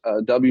is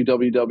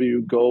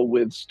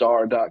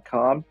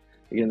www.gowithstar.com.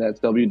 Again, that's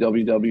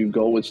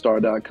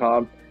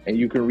www.gowithstar.com. And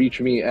you can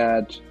reach me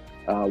at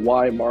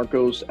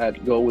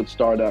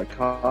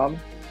ymarcos@gowithstar.com,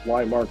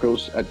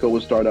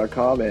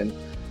 ymarcos@gowithstar.com. And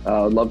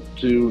love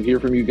to hear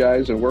from you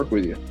guys and work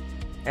with you.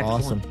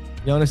 Excellent. Awesome.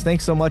 Jonas,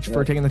 thanks so much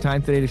for taking the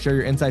time today to share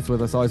your insights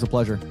with us. Always a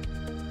pleasure.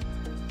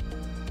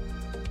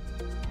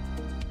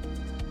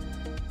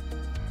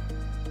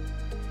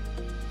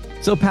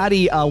 So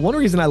Patty, one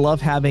reason I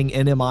love having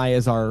NMI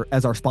as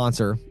our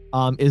sponsor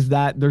is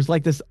that there's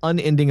like this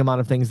unending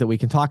amount of things that we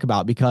can talk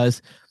about,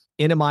 because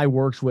NMI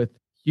works with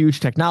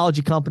huge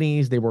technology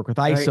companies. They work with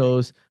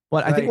ISOs.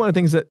 But I think one of the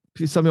things that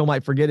some people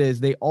might forget is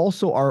they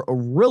also are a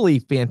really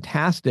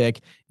fantastic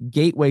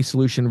gateway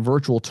solution,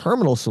 virtual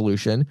terminal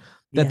solution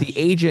that the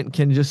agent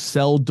can just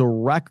sell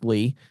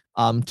directly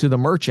to the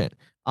merchant.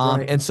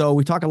 And so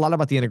we talk a lot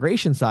about the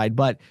integration side,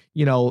 but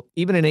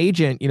even an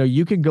agent,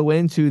 you can go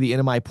into the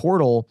NMI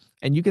portal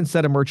and you can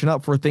set a merchant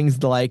up for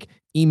things like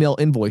email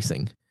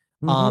invoicing.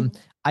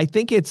 I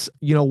think it's,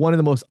 one of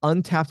the most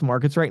untapped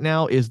markets right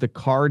now is the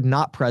card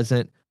not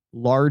present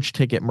large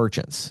ticket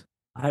merchants.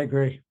 I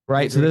agree.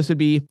 Right. So this would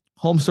be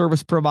home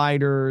service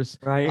providers,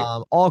 Right.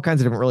 all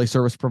kinds of different really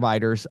service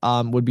providers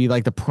would be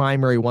like the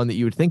primary one that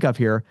you would think of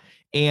here.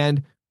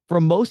 And for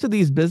most of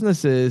these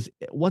businesses,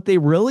 what they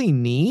really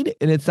need,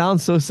 and it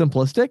sounds so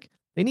simplistic,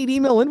 they need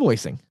email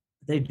invoicing.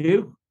 They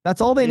do.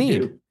 That's all they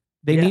need. do.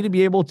 They need to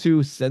be able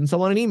to send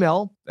someone an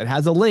email that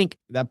has a link.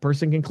 That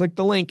person can click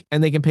the link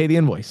and they can pay the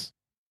invoice.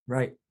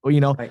 Right.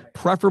 Well,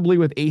 preferably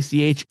with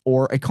ACH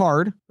or a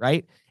card,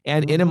 right?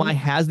 And NMI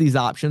has these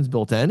options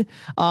built in.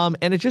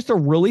 And it's just a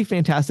really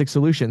fantastic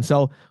solution.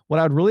 So what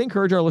I would really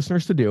encourage our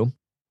listeners to do,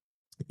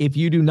 if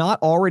you do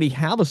not already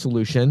have a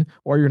solution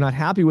or you're not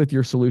happy with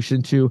your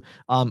solution, to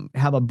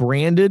have a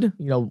branded,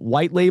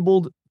 white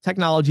labeled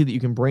technology that you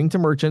can bring to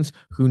merchants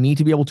who need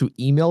to be able to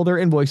email their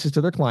invoices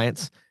to their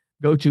clients,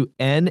 go to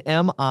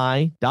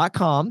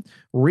nmi.com,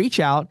 reach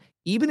out,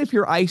 even if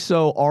your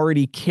ISO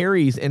already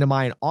carries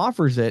NMI and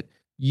offers it,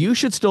 you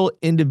should still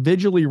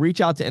individually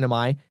reach out to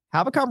NMI,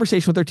 have a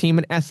conversation with their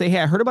team and say, hey,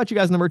 I heard about you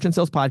guys in the Merchant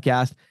Sales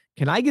Podcast.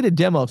 Can I get a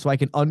demo so I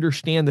can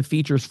understand the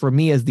features for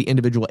me as the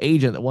individual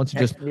agent that wants to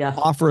just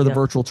offer the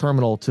virtual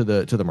terminal to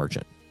the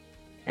merchant?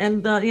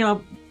 And,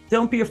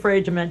 don't be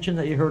afraid to mention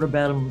that you heard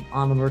about them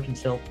on the Merchant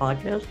Sales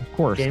Podcast. Of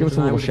course. James give us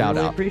a little shout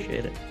really out.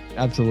 Appreciate it.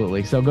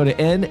 Absolutely. So go to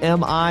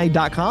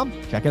nmi.com.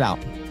 Check it out.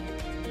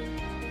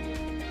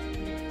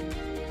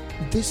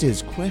 This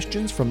is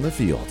Questions from the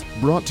Field,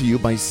 brought to you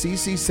by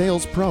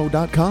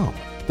ccsalespro.com,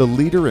 the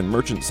leader in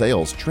merchant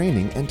sales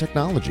training and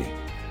technology.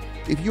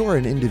 If you're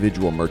an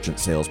individual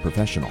merchant sales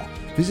professional,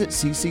 visit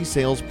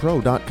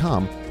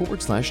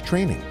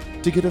ccsalespro.com/training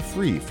to get a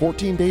free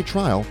 14-day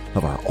trial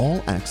of our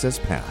all-access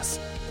pass.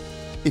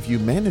 If you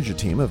manage a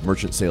team of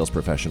merchant sales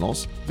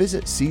professionals,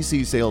 visit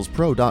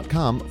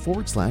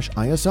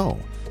ccsalespro.com/ISO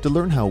to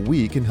learn how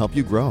we can help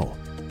you grow.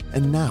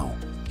 And now,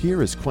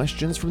 here is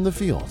Questions from the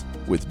Field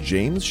with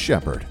James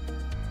Shepard.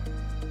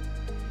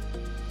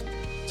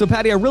 So,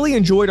 Patty, I really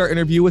enjoyed our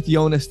interview with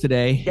Jonas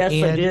today. Yes,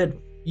 I did.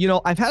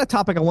 I've had a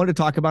topic I wanted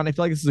to talk about, and I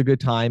feel like this is a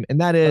good time,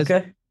 and that is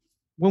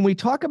when we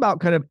talk about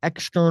kind of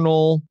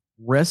external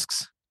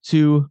risks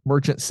to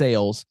merchant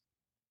sales,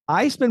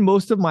 I spend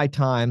most of my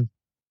time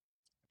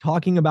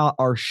talking about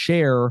our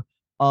share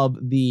of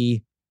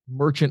the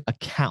merchant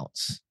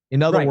accounts.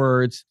 In other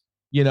words,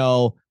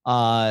 are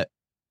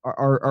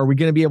we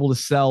going to be able to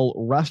sell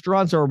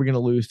restaurants, or are we going to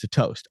lose to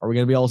Toast? Are we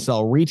going to be able to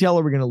sell retail,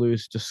 or are we going to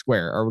lose to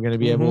Square? Are we going to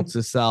be able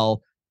to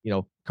sell,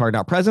 card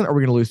not present, or are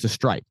we going to lose to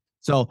Stripe?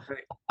 So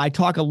I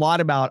talk a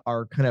lot about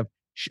our kind of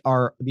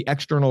the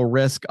external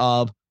risk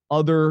of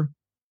other,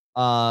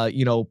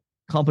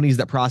 companies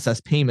that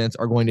process payments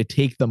are going to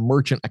take the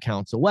merchant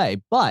accounts away.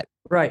 But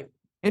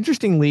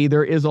interestingly,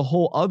 there is a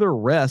whole other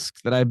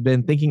risk that I've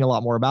been thinking a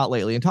lot more about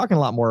lately and talking a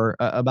lot more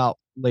about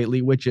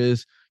lately, which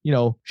is,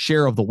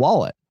 share of the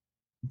wallet.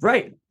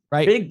 Right.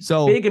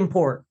 Big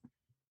import.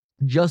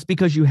 Just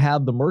because you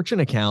have the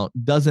merchant account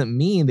doesn't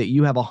mean that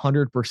you have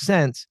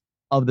 100%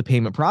 of the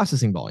payment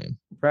processing volume.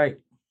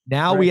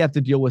 Now we have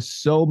to deal with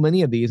so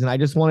many of these, and I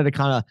just wanted to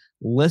kind of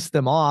list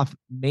them off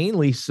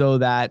mainly so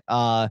that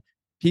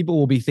people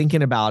will be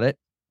thinking about it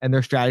and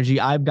their strategy.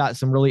 I've got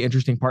some really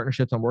interesting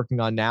partnerships I'm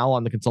working on now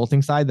on the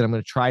consulting side that I'm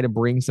going to try to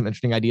bring some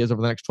interesting ideas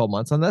over the next 12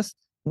 months on this.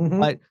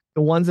 But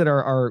the ones that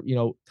are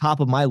top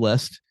of my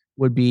list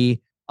would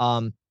be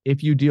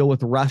if you deal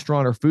with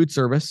restaurant or food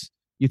service,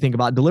 you think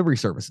about delivery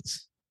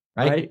services,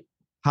 right?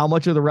 How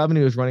much of the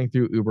revenue is running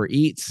through Uber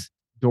Eats,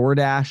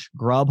 DoorDash,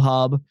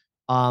 Grubhub?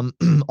 All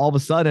of a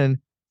sudden,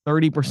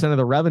 30% of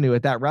the revenue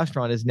at that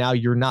restaurant is now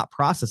you're not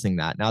processing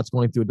that. Now it's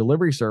going through a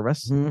delivery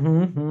service.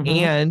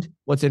 And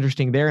what's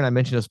interesting there, and I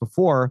mentioned this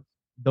before,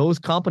 those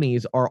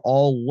companies are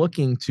all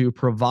looking to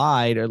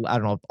provide, I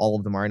don't know if all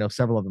of them are, I know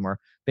several of them are,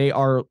 they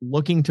are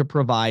looking to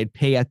provide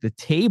pay at the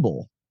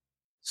table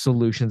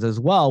solutions as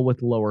well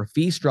with lower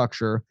fee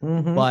structure.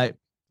 But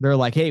they're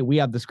like, hey, we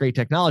have this great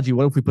technology.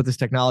 What if we put this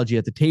technology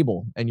at the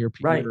table and you're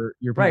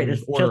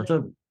It's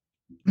order?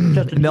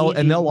 just and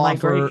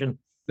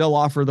they'll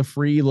offer the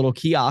free little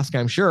kiosk,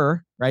 I'm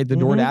sure, right? The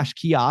DoorDash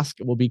kiosk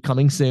will be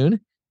coming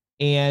soon.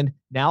 And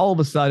now all of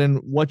a sudden,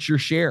 what's your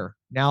share?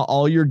 Now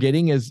all you're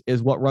getting is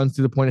what runs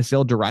through the point of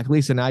sale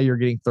directly. So now you're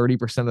getting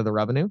 30% of the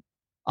revenue.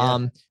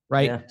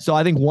 So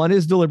I think one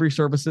is delivery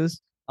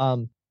services.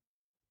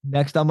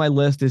 Next on my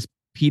list is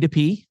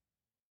P2P.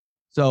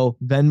 So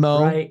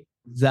Venmo,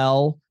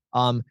 Zelle.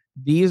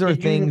 These are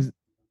things.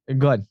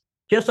 Go ahead.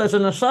 Just as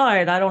an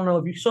aside, I don't know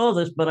if you saw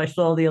this, but I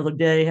saw the other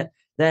day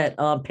that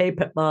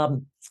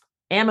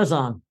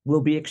Amazon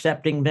will be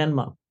accepting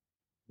Venmo.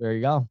 There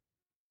you go.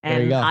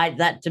 And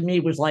that to me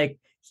was like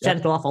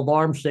sent off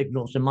alarm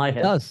signals in my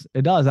head.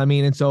 It does. I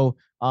mean, and so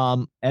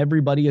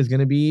everybody is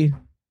going to be,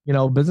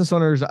 business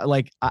owners.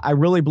 Like I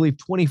really believe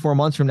 24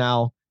 months from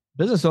now,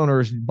 business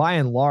owners, by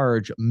and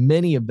large,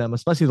 many of them,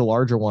 especially the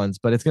larger ones,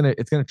 but it's gonna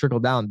trickle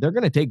down. They're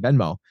gonna take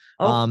Venmo.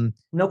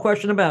 No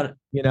question about it.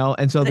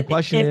 And so the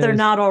question is, if they're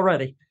not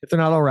already.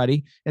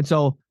 And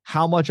so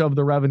how much of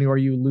the revenue are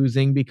you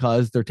losing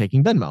because they're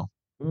taking Venmo?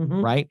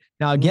 Right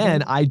now,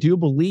 again, I do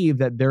believe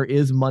that there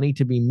is money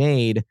to be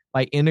made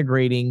by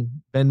integrating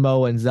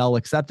Venmo and Zelle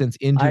acceptance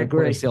into the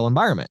point of sale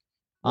environment.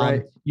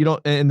 You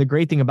don't, and the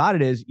great thing about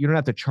it is you don't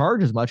have to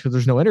charge as much because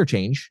there's no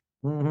interchange.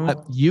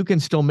 You can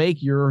still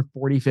make your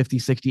 40, 50,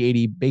 60,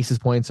 80 basis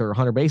points or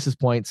 100 basis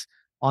points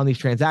on these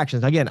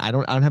transactions. Again, I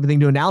don't have anything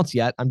to announce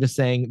yet. I'm just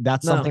saying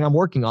that's something I'm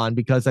working on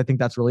because I think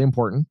that's really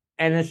important.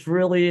 And it's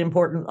really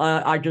important.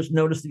 I just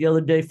noticed the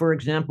other day, for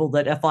example,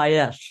 that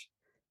FIS,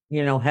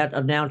 had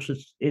announced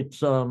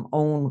its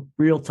own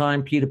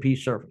real-time P2P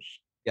service.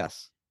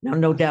 Yes. Now,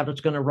 no doubt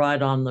it's going to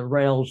ride on the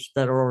rails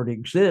that already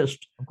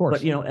exist. Of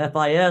course. But,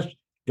 FIS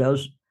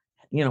does,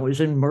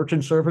 is in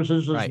merchant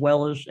services as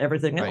well as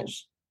everything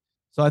else.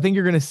 So I think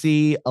you're going to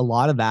see a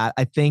lot of that.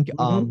 I think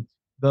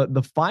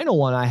the final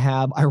one I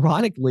have,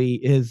 ironically,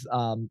 is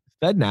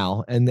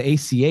FedNow and the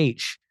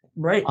ACH.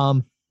 Right.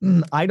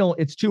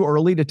 It's too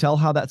early to tell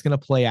how that's going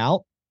to play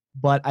out.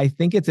 but I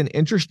think it's an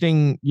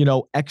interesting,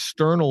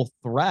 external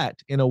threat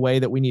in a way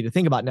that we need to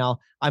think about. Now,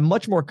 I'm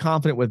much more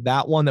confident with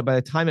that one that by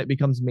the time it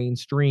becomes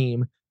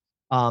mainstream,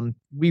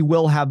 we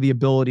will have the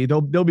ability,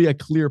 there'll be a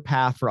clear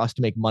path for us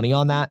to make money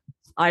on that.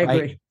 I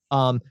agree.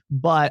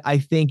 But I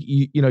think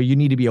you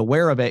need to be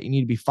aware of it. You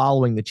need to be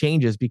following the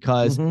changes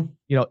because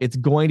it's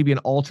going to be an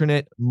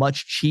alternate,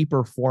 much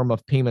cheaper form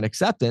of payment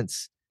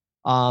acceptance.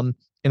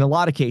 In a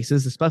lot of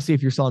cases, especially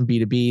if you're selling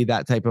B2B,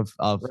 that type of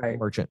Right.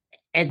 merchant.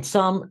 And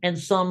some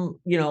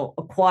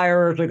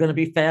acquirers are going to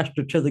be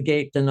faster to the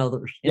gate than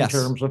others in Yes.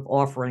 terms of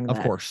offering that.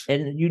 Of course.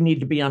 And you need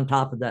to be on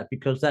top of that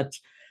because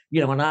that's,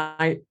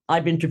 and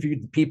I've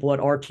interviewed the people at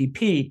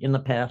RTP in the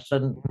past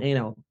and,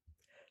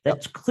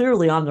 that's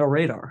clearly on their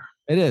radar.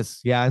 It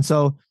is. Yeah. And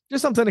so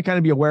just something to kind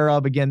of be aware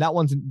of. Again, that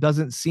one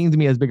doesn't seem to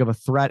me as big of a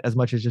threat as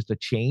much as just a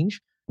change.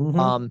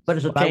 But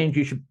it's a change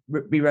you should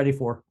be ready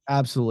for.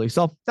 Absolutely.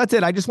 So that's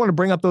it. I just want to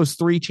bring up those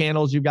 3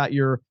 channels. You've got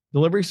your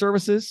delivery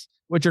services,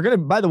 which are going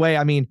to, by the way,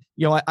 I mean,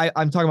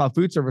 I'm talking about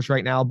food service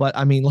right now, but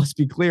I mean, let's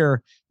be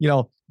clear,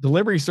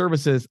 delivery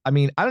services, I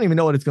mean, I don't even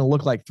know what it's going to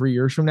look like 3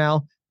 years from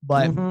now,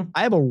 but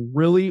I have a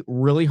really,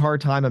 really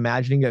hard time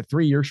imagining that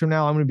 3 years from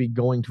now, I'm going to be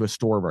going to a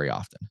store very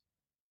often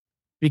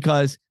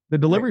because the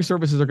delivery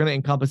services are going to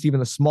encompass even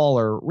the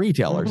smaller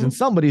retailers and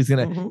somebody's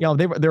going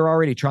to, they're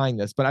already trying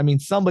this, but I mean,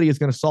 somebody is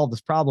going to solve this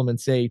problem and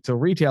say to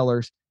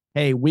retailers,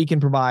 hey, we can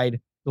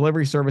provide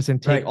delivery service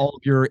and take all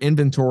of your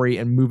inventory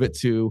and move it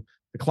to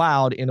the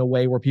cloud in a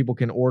way where people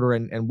can order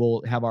and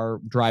we'll have our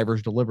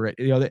drivers deliver it.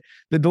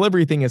 The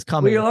delivery thing is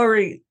coming.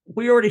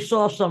 We already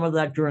saw some of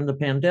that during the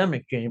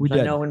pandemic, James. I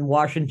know in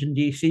Washington,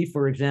 D.C.,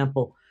 for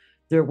example,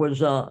 there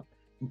was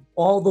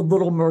all the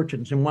little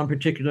merchants in one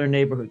particular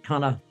neighborhood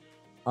kind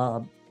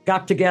of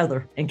got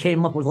together and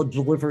came up with a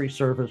delivery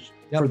service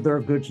for their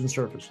goods and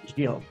services,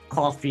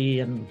 coffee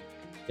and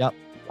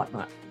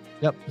whatnot.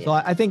 Yep. Yeah. So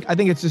I think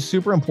it's just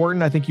super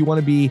important. I think you want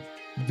to be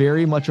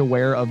very much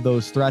aware of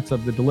those threats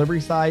of the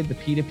delivery side, the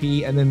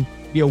P2P, and then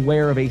be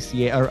aware of ACH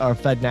or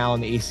FedNow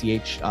and the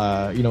ACH,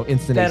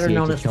 instant Better ACH.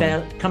 known as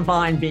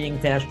combined being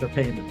faster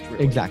payments.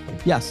 Really. Exactly.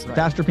 Yes. Right.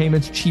 Faster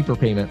payments, cheaper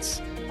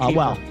payments.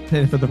 Well,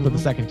 for the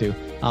second two,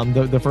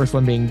 the first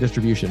one being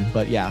distribution,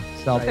 but yeah.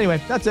 So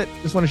anyway, that's it.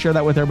 Just want to share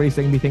that with everybody so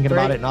they can be thinking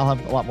about it, and I'll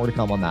have a lot more to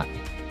come on that.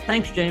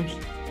 Thanks, James.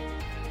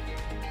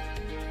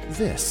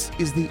 This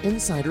is the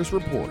Insider's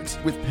Report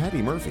with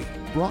Patty Murphy,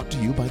 brought to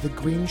you by The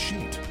Green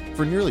Sheet.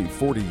 For nearly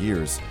 40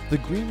 years, The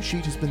Green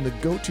Sheet has been the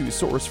go-to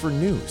source for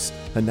news,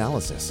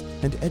 analysis,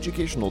 and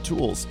educational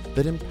tools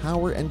that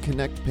empower and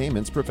connect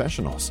payments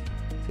professionals.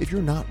 If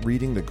you're not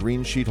reading The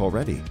Green Sheet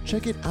already,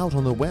 check it out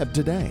on the web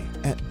today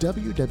at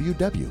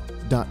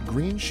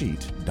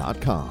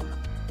www.greensheet.com.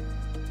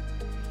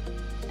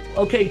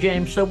 Okay,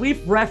 James. So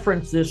we've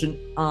referenced this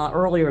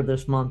earlier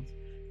this month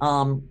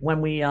when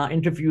we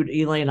interviewed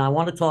Elaine. I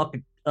want to talk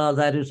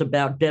that is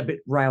about debit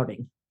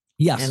routing.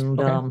 Yes. And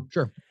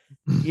sure.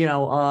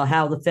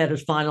 How the Fed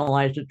has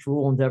finalized its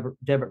rule on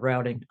debit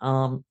routing.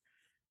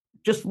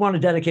 Just want to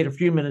dedicate a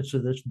few minutes to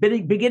this.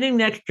 Beginning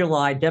next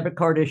July, debit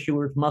card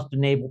issuers must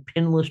enable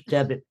pinless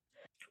debit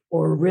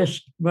or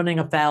risk running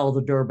afoul of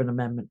the Durbin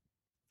Amendment.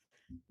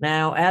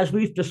 Now, as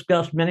we've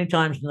discussed many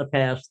times in the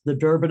past, the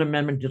Durbin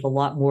Amendment did a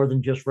lot more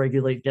than just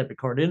regulate debit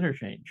card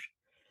interchange.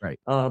 Right.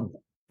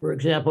 For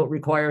example, it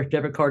requires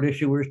debit card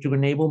issuers to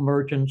enable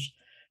merchants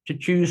to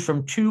choose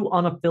from 2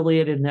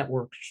 unaffiliated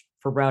networks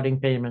for routing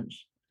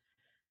payments.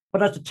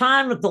 But at the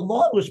time that the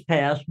law was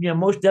passed,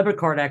 most debit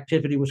card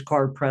activity was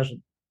card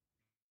present.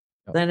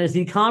 Then as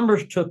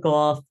e-commerce took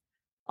off,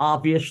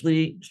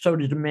 obviously, so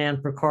did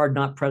demand for card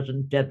not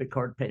present debit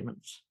card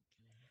payments.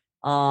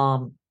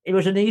 It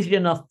was an easy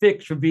enough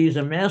fix for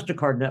Visa and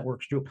MasterCard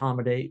networks to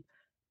accommodate.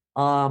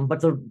 But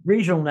the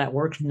regional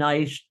networks,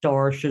 NICE,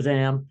 Star,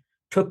 Shazam,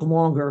 took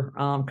longer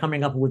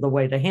coming up with a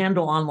way to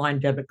handle online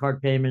debit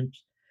card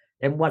payments.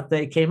 And what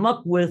they came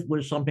up with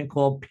was something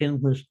called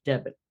pinless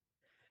debit,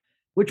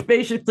 which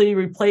basically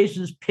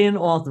replaces PIN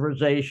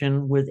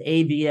authorization with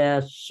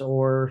AVS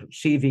or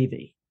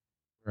CVV.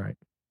 Right.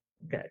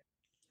 Okay.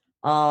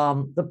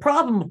 The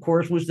problem, of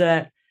course, was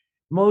that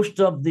most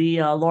of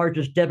the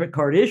largest debit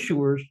card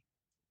issuers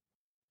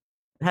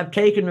have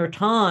taken their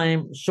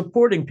time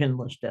supporting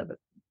pinless debit,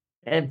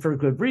 and for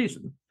good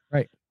reason.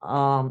 Right.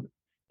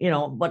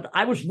 But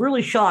I was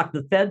really shocked.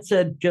 The Fed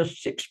said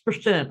just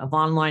 6% of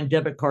online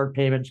debit card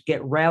payments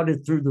get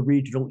routed through the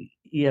regional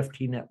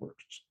EFT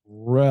networks.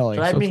 Really?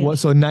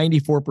 So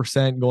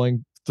 94%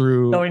 going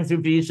through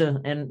Visa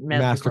and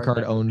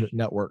MasterCard owned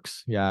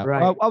networks. Yeah.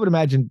 Right. I would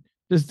imagine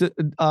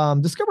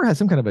Discover has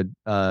some kind of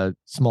a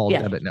small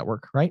debit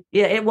network, right?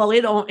 Yeah.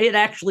 It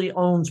actually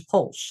owns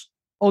Pulse.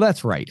 Oh,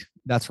 that's right.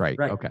 That's right.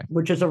 Okay.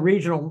 Which is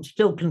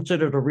still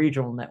considered a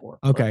regional network.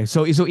 Okay.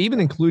 So even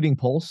including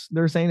Pulse,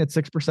 they're saying it's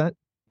 6%.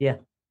 Yeah.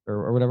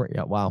 Or whatever.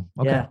 Yeah. Wow.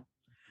 Okay. Yeah.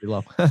 Pretty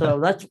low. So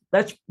that's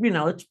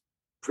it's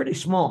pretty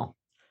small.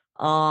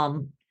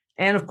 And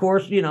of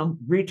course,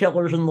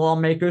 retailers and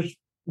lawmakers,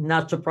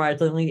 not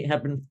surprisingly,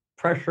 have been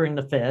pressuring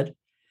the Fed,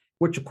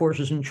 which of course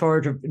is in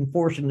charge of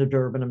enforcing the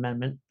Durbin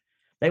Amendment,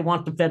 They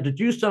want the Fed to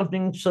do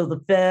something, so the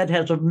Fed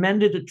has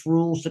amended its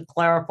rules to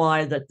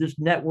clarify that this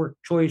network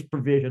choice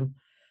provision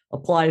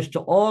applies to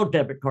all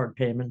debit card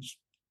payments,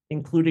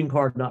 including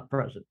card not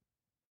present.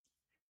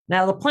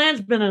 Now, the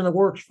plan's been in the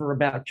works for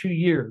about 2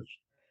 years.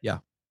 Yeah.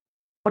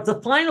 But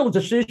the final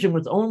decision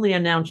was only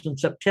announced in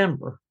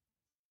September,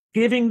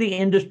 giving the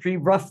industry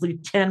roughly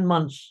 10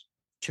 months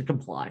to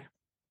comply.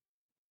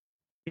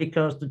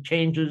 Because the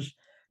changes,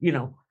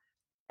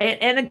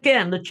 and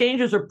again, the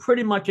changes are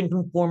pretty much in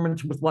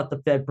conformance with what the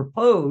Fed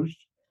proposed.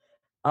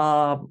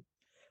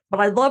 But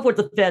I love what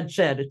the Fed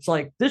said. It's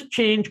like this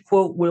change,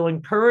 quote, will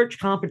encourage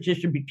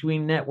competition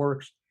between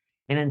networks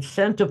and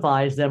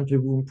incentivize them to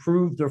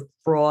improve their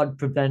fraud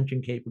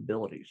prevention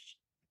capabilities.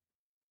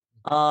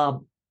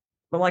 But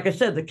like I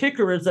said, the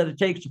kicker is that it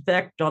takes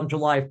effect on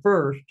July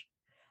 1st.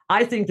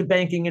 I think the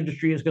banking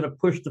industry is going to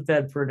push the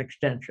Fed for an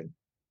extension.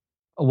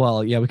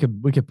 Well, yeah, we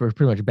could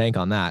pretty much bank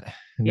on that.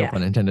 No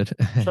pun intended.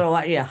 So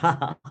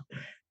yeah.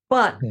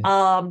 But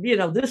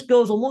this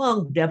goes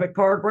along debit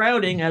card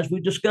routing, as we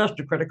discussed.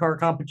 The Credit Card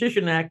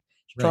Competition Act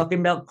is talking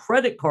about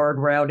credit card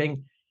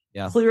routing.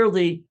 Yeah.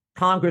 Clearly,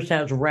 Congress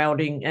has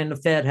routing, and the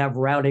Fed have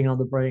routing on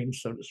the brain,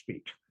 so to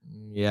speak.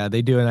 Yeah,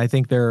 they do, and I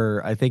think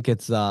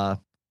it's going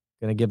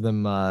to give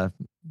them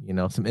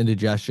some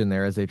indigestion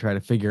there as they try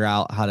to figure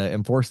out how to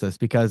enforce this.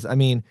 Because I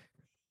mean,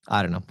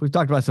 I don't know. We've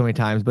talked about it so many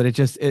times, but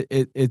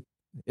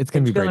it's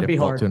going to be very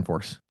difficult to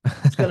enforce.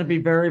 It's going to be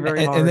very,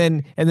 very hard.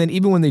 And then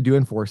even when they do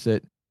enforce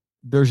it,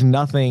 there's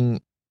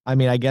nothing. I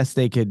mean, I guess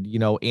they could,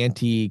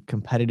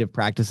 anti-competitive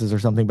practices or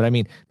something. But I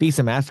mean,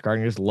 Visa, MasterCard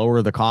can just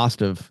lower the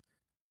cost of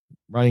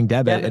running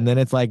debit. And then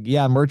it's like,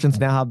 yeah, merchants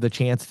now have the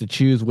chance to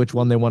choose which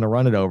one they want to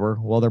run it over.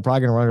 Well, they're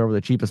probably going to run it over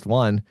the cheapest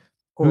one.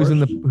 Who's in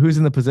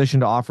the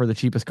position to offer the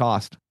cheapest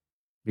cost?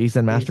 Visa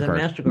and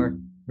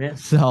MasterCard. Yeah.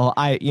 So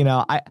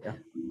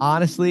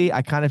honestly,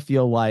 I kind of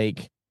feel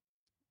like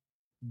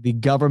the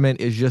government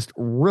is just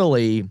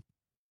really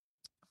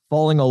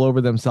falling all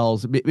over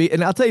themselves.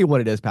 And I'll tell you what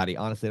it is, Patty,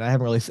 honestly, and I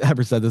haven't really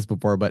ever said this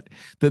before, but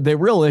the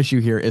real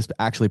issue here is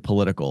actually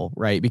political,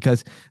 right?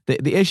 Because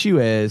the issue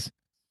is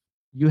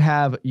you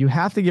have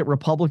to get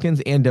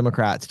Republicans and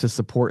Democrats to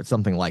support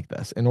something like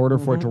this in order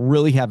for it to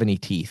really have any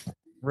teeth.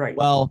 Right.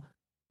 Well,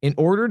 in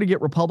order to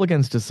get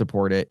Republicans to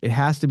support it, it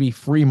has to be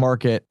free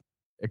market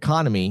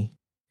economy.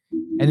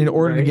 And in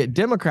order to get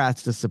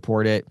Democrats to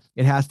support it,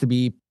 it has to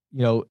be,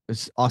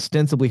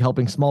 ostensibly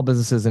helping small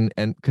businesses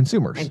and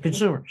consumers.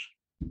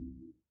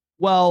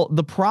 Well,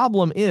 the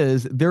problem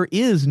is there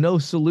is no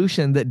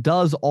solution that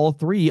does all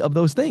three of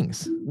those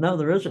things. No,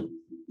 there isn't.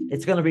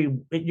 It's going to be,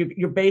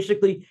 you're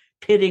basically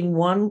pitting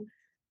one.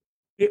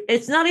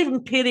 It's not even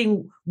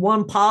pitting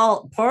one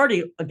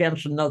party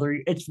against another.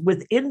 It's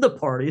within the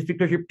parties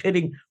because you're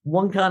pitting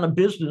one kind of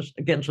business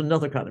against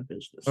another kind of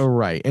business. Oh,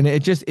 right. And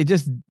it just,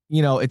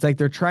 it's like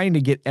they're trying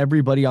to get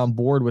everybody on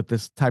board with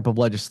this type of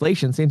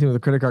legislation. Same thing with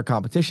the Credit Card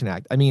Competition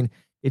Act. I mean,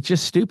 it's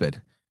just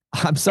stupid.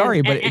 I'm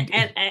sorry,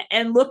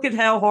 and look at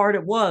how hard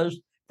it was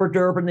for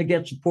Durbin to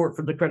get support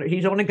from the credit.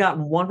 He's only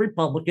gotten one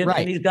Republican,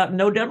 and he's got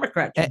no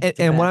Democrats.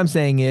 And what I'm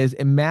saying is,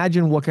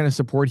 imagine what kind of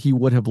support he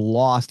would have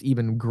lost,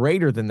 even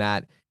greater than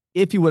that,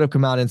 if he would have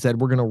come out and said,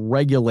 we're going to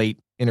regulate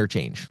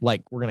interchange,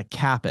 like we're going to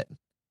cap it.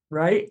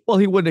 Right. Well,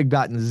 he would have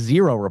gotten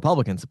zero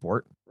Republican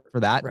support for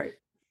that. Right.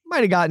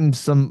 Might have gotten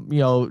some,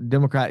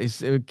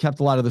 Democrats kept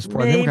a lot of the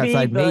support on the Democrat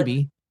side,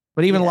 maybe.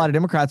 But even a lot of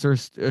Democrats are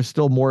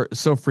still more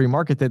so free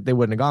market that they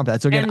wouldn't have gone for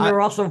that. So again, and they're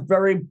also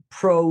very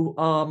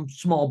pro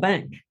small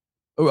bank.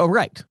 Oh,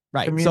 right.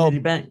 Community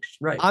banks,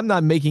 right. I'm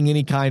not making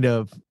any kind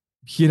of,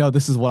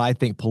 this is what I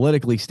think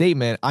politically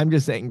statement. I'm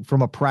just saying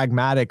from a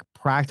pragmatic,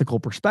 practical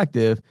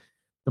perspective,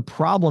 the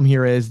problem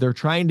here is they're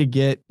trying to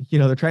get,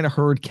 they're trying to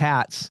herd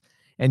cats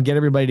and get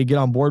everybody to get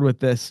on board with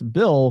this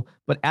bill.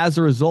 But as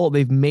a result,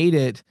 they've made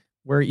it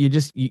where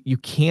you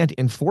can't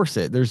enforce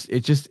it. It's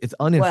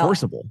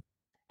unenforceable. Well,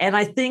 and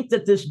I think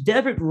that this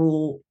debit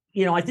rule,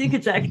 I think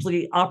it's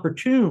actually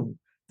opportune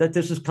that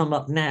this has come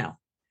up now.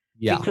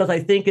 Yeah. Because I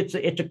think it's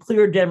a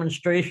clear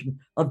demonstration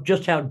of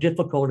just how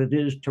difficult it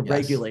is to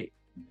regulate.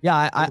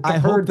 Yeah, I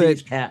hope that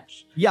these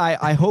cats. Yeah,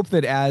 I hope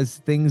that as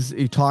things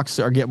talks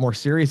or get more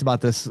serious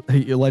about this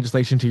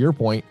legislation, to your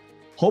point,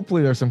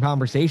 hopefully there's some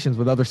conversations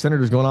with other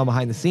senators going on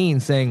behind the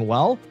scenes saying,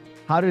 well,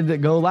 how did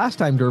it go last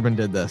time Durbin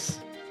did this?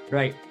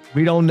 Right.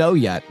 We don't know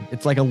yet.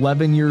 It's like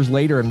 11 years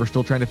later and we're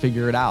still trying to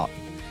figure it out.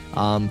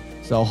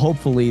 So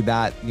hopefully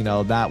that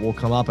will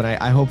come up, and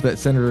I hope that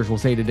senators will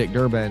say to Dick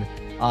Durbin,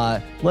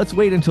 let's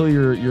wait until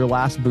your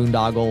last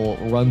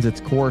boondoggle runs its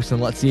course,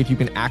 and let's see if you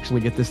can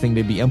actually get this thing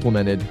to be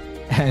implemented.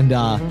 And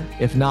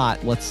if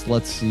not, let's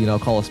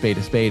call a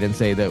spade and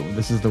say that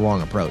this is the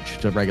wrong approach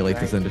to regulate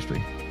this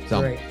industry.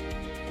 So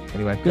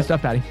anyway, good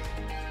stuff, Patty.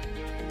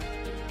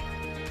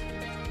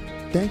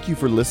 Thank you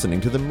for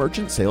listening to the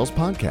Merchant Sales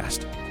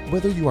Podcast.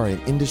 Whether you are an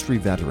industry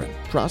veteran,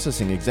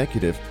 processing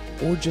executive,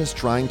 or just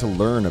trying to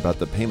learn about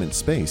the payment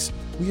space,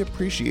 we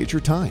appreciate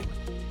your time.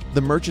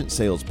 The Merchant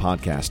Sales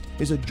Podcast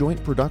is a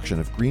joint production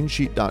of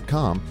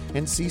Greensheet.com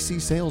and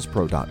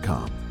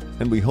ccsalespro.com.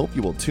 and we hope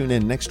you will tune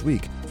in next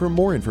week for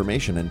more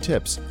information and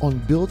tips on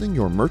building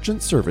your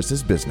merchant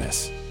services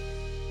business.